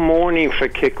all morning for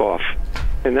kickoff.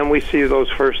 And then we see those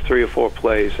first 3 or 4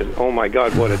 plays, and oh my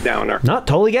God, what a downer! No,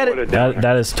 totally get it.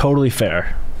 That is totally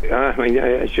fair. I mean,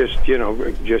 it's just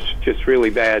just really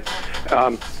bad.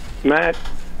 Matt,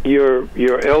 your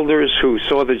elders who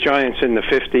saw the Giants in the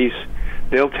 '50s,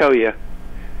 they'll tell you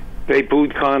they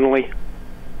booed Connolly,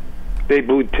 they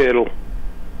booed Tittle,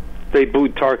 they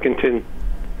booed Tarkenton,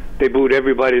 they booed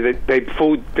everybody. They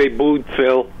booed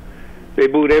Phil. They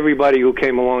booed everybody who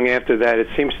came along after that. It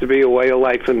seems to be a way of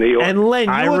life in New York. And Len,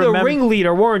 you were the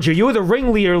ringleader, weren't you? You were the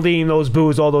ringleader leading those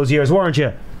boos all those years, weren't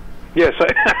you? Yes.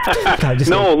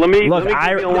 No, let me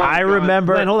I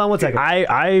remember. Len, hold on one second.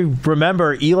 I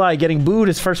remember Eli getting booed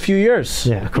his first few years.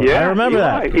 Yeah, cool. I remember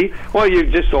that. You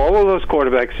just all of those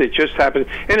quarterbacks. It just happened,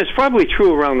 and it's probably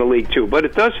true around the league too. But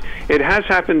it has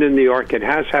happened in New York. It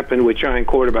has happened with giant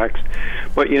quarterbacks.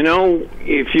 But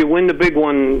if you win the big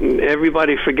one,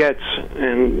 everybody forgets,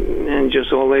 and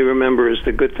just all they remember is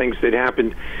the good things that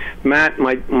happened. Matt,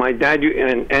 my dad,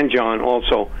 and John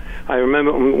also. I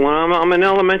remember when I'm in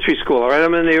elementary school, all right,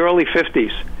 I'm in the early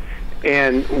 50s.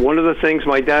 And one of the things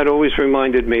my dad always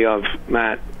reminded me of,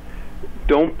 Matt,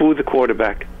 don't boo the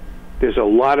quarterback. There's a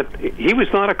lot of... He was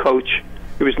not a coach.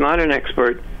 He was not an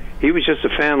expert. He was just a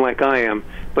fan like I am.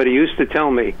 But he used to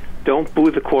tell me, don't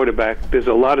boo the quarterback. There's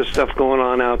a lot of stuff going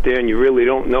on out there, and you really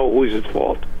don't know who's at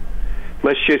fault.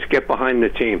 Let's just get behind the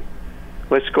team.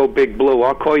 Let's go Big Blue.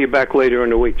 I'll call you back later in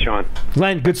the week, John.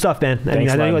 Len, good stuff, man.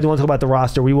 Thanks, I know you want to talk about the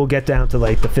roster. We will get down to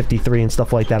like the 53 and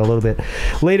stuff like that a little bit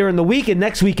later in the week and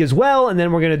next week as well. And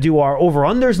then we're going to do our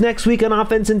over-unders next week on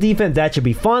offense and defense. That should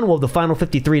be fun. We'll have the final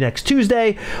 53 next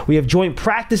Tuesday. We have joint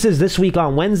practices this week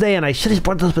on Wednesday, and I should have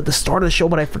brought this up at the start of the show,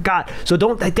 but I forgot. So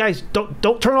don't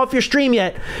turn off your stream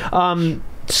yet.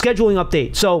 Scheduling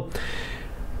update. So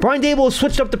Brian Dable has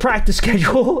switched up the practice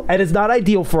schedule, and it's not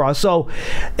ideal for us. So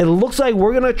it looks like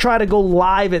we're going to try to go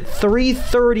live at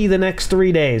 3:30 the next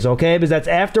 3 days, okay? Because that's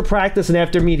after practice and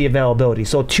after media availability.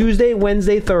 So Tuesday,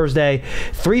 Wednesday, Thursday,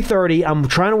 3:30. I'm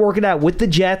trying to work it out with the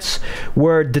Jets,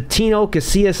 where Datino,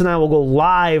 Casillas, and I will go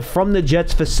live from the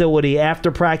Jets facility after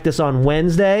practice on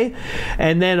Wednesday.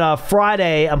 And then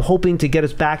Friday, I'm hoping to get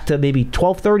us back to maybe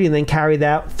 12:30 and then carry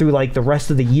that through like the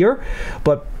rest of the year.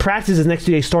 But practices next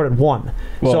 2 days start at 1.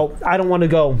 Well, so I don't want to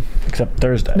go... Except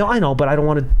Thursday. No, I know, but I don't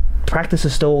want to practice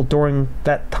is still during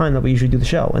that time that we usually do the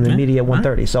show, and then media at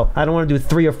 1:30. So I don't want to do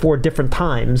 3 or 4 different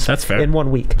times. That's fair. In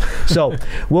 1 week. So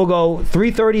we'll go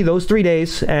 3:30 those 3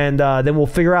 days, and then we'll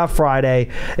figure out Friday.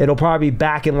 It'll probably be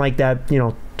back in like that,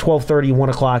 12:30, 1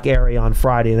 o'clock area on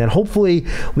Friday. And then hopefully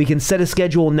we can set a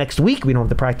schedule next week. We don't have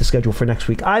the practice schedule for next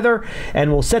week either.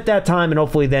 And we'll set that time, and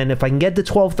hopefully then if I can get to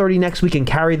 12:30 next week and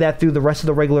carry that through the rest of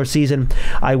the regular season,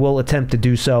 I will attempt to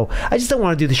do so. I just don't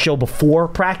want to do the show before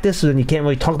practice, so then you can't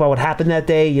really talk about what happened that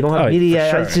day. You don't have media.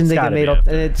 Sure. I just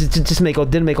think it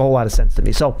didn't make a whole lot of sense to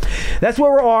me. So that's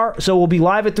where we are. So we'll be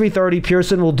live at 3:30.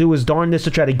 Pearson will do his darndest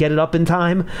to try to get it up in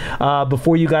time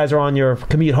before you guys are on your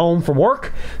commute home from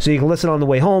work, so you can listen on the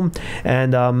way home.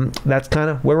 And that's kind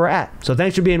of where we're at. So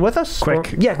thanks for being with us. Go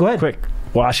ahead. Quick.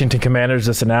 Washington Commanders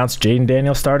just announced Jaden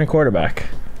Daniels starting quarterback.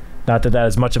 Not that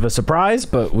is much of a surprise,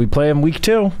 but we play him week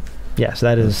 2. Yes,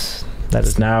 that is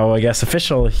now, I guess,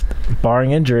 official,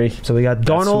 barring injury. So we got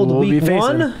Darnold week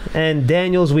 1 and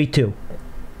Daniels week 2.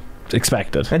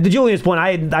 Expected. And to Julian's point,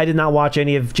 I did not watch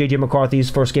any of J.J. McCarthy's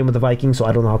first game with the Vikings, so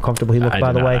I don't know how comfortable he looked,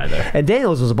 by the way. Either. And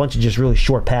Daniels was a bunch of just really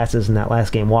short passes in that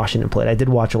last game Washington played. I did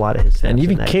watch a lot of his snaps. And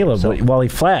even Caleb, game, so. while he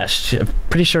flashed, I'm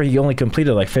pretty sure he only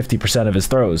completed like 50% of his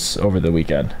throws over the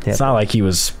weekend. Yeah, it's not like he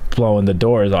was blowing the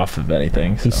doors off of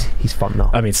anything. So. He's fun, though.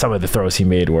 I mean, some of the throws he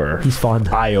made were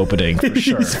eye-opening, for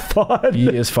sure. He's fun. He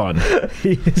is fun.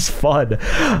 He is fun.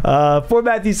 For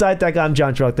Matthew Citak, I'm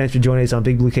John Truck. Thanks for joining us on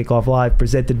Big Blue Kickoff Live,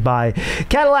 presented by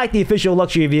Cadillac, the official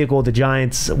luxury vehicle of the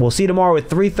Giants. We'll see you tomorrow at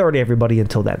 3:30, everybody.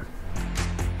 Until then.